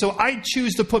me to do so, I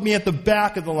choose to put me at the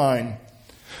back of the line,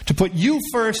 to put you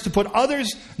first, to put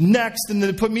others next, and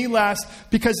then to put me last,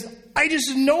 because I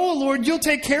just know, Lord, you'll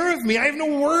take care of me. I have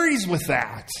no worries with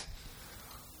that.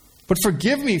 But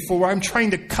forgive me for where I'm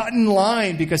trying to cut in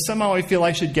line because somehow I feel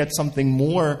I should get something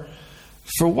more.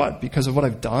 For what? Because of what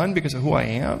I've done? Because of who I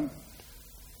am?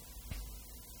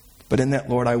 But in that,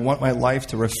 Lord, I want my life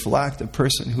to reflect a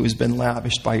person who has been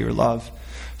lavished by your love.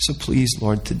 So please,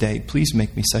 Lord, today, please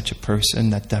make me such a person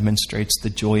that demonstrates the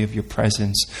joy of your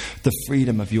presence, the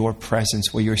freedom of your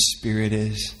presence where your Spirit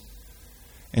is.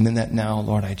 And in that now,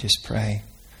 Lord, I just pray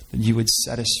that you would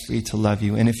set us free to love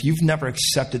you. And if you've never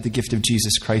accepted the gift of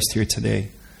Jesus Christ here today,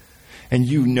 and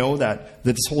you know that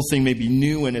this whole thing may be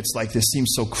new and it's like this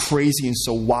seems so crazy and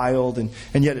so wild, and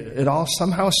yet it all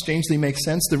somehow strangely makes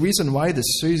sense. The reason why this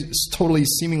totally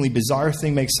seemingly bizarre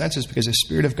thing makes sense is because the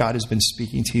Spirit of God has been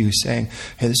speaking to you saying,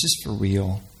 hey, this is for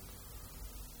real.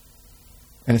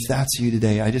 And if that's you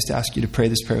today, I just ask you to pray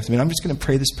this prayer with me. And I'm just going to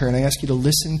pray this prayer, and I ask you to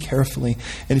listen carefully.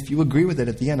 And if you agree with it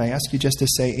at the end, I ask you just to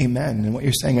say amen. And what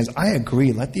you're saying is, I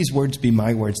agree. Let these words be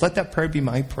my words. Let that prayer be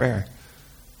my prayer.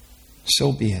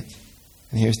 So be it.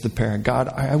 And here's the prayer. God,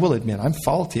 I will admit, I'm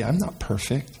faulty. I'm not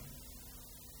perfect.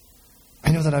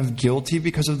 I know that I'm guilty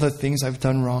because of the things I've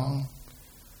done wrong.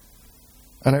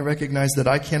 And I recognize that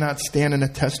I cannot stand in a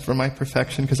test for my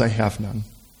perfection because I have none.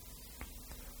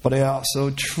 But I also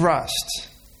trust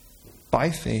by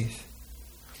faith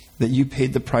that you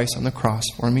paid the price on the cross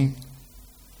for me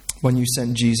when you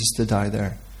sent Jesus to die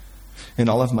there. And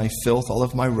all of my filth, all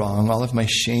of my wrong, all of my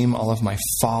shame, all of my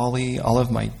folly, all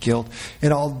of my guilt,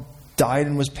 it all died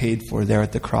and was paid for there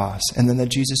at the cross. And then that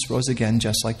Jesus rose again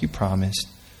just like you promised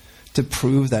to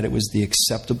prove that it was the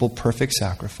acceptable, perfect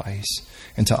sacrifice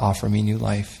and to offer me new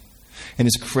life. And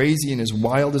as crazy and as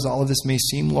wild as all of this may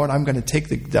seem, Lord, I'm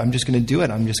just going to do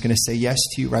it. I'm just going to say yes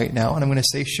to you right now. And I'm going to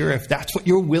say, sure, if that's what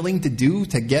you're willing to do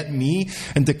to get me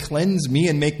and to cleanse me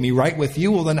and make me right with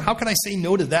you, well, then how can I say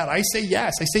no to that? I say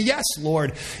yes. I say yes,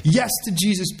 Lord. Yes to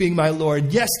Jesus being my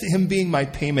Lord. Yes to him being my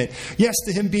payment. Yes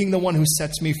to him being the one who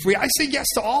sets me free. I say yes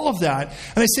to all of that.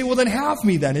 And I say, well, then have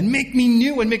me then and make me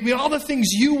new and make me all the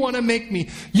things you want to make me.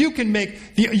 You could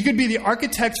be the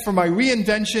architect for my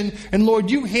reinvention. And Lord,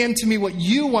 you hand to me what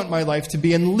you want my life to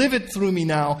be and live it through me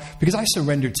now, because I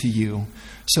surrender to you.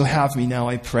 So have me now,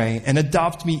 I pray, and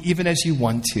adopt me even as you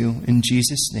want to, in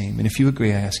Jesus' name. And if you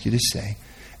agree, I ask you to say,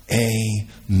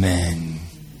 Amen.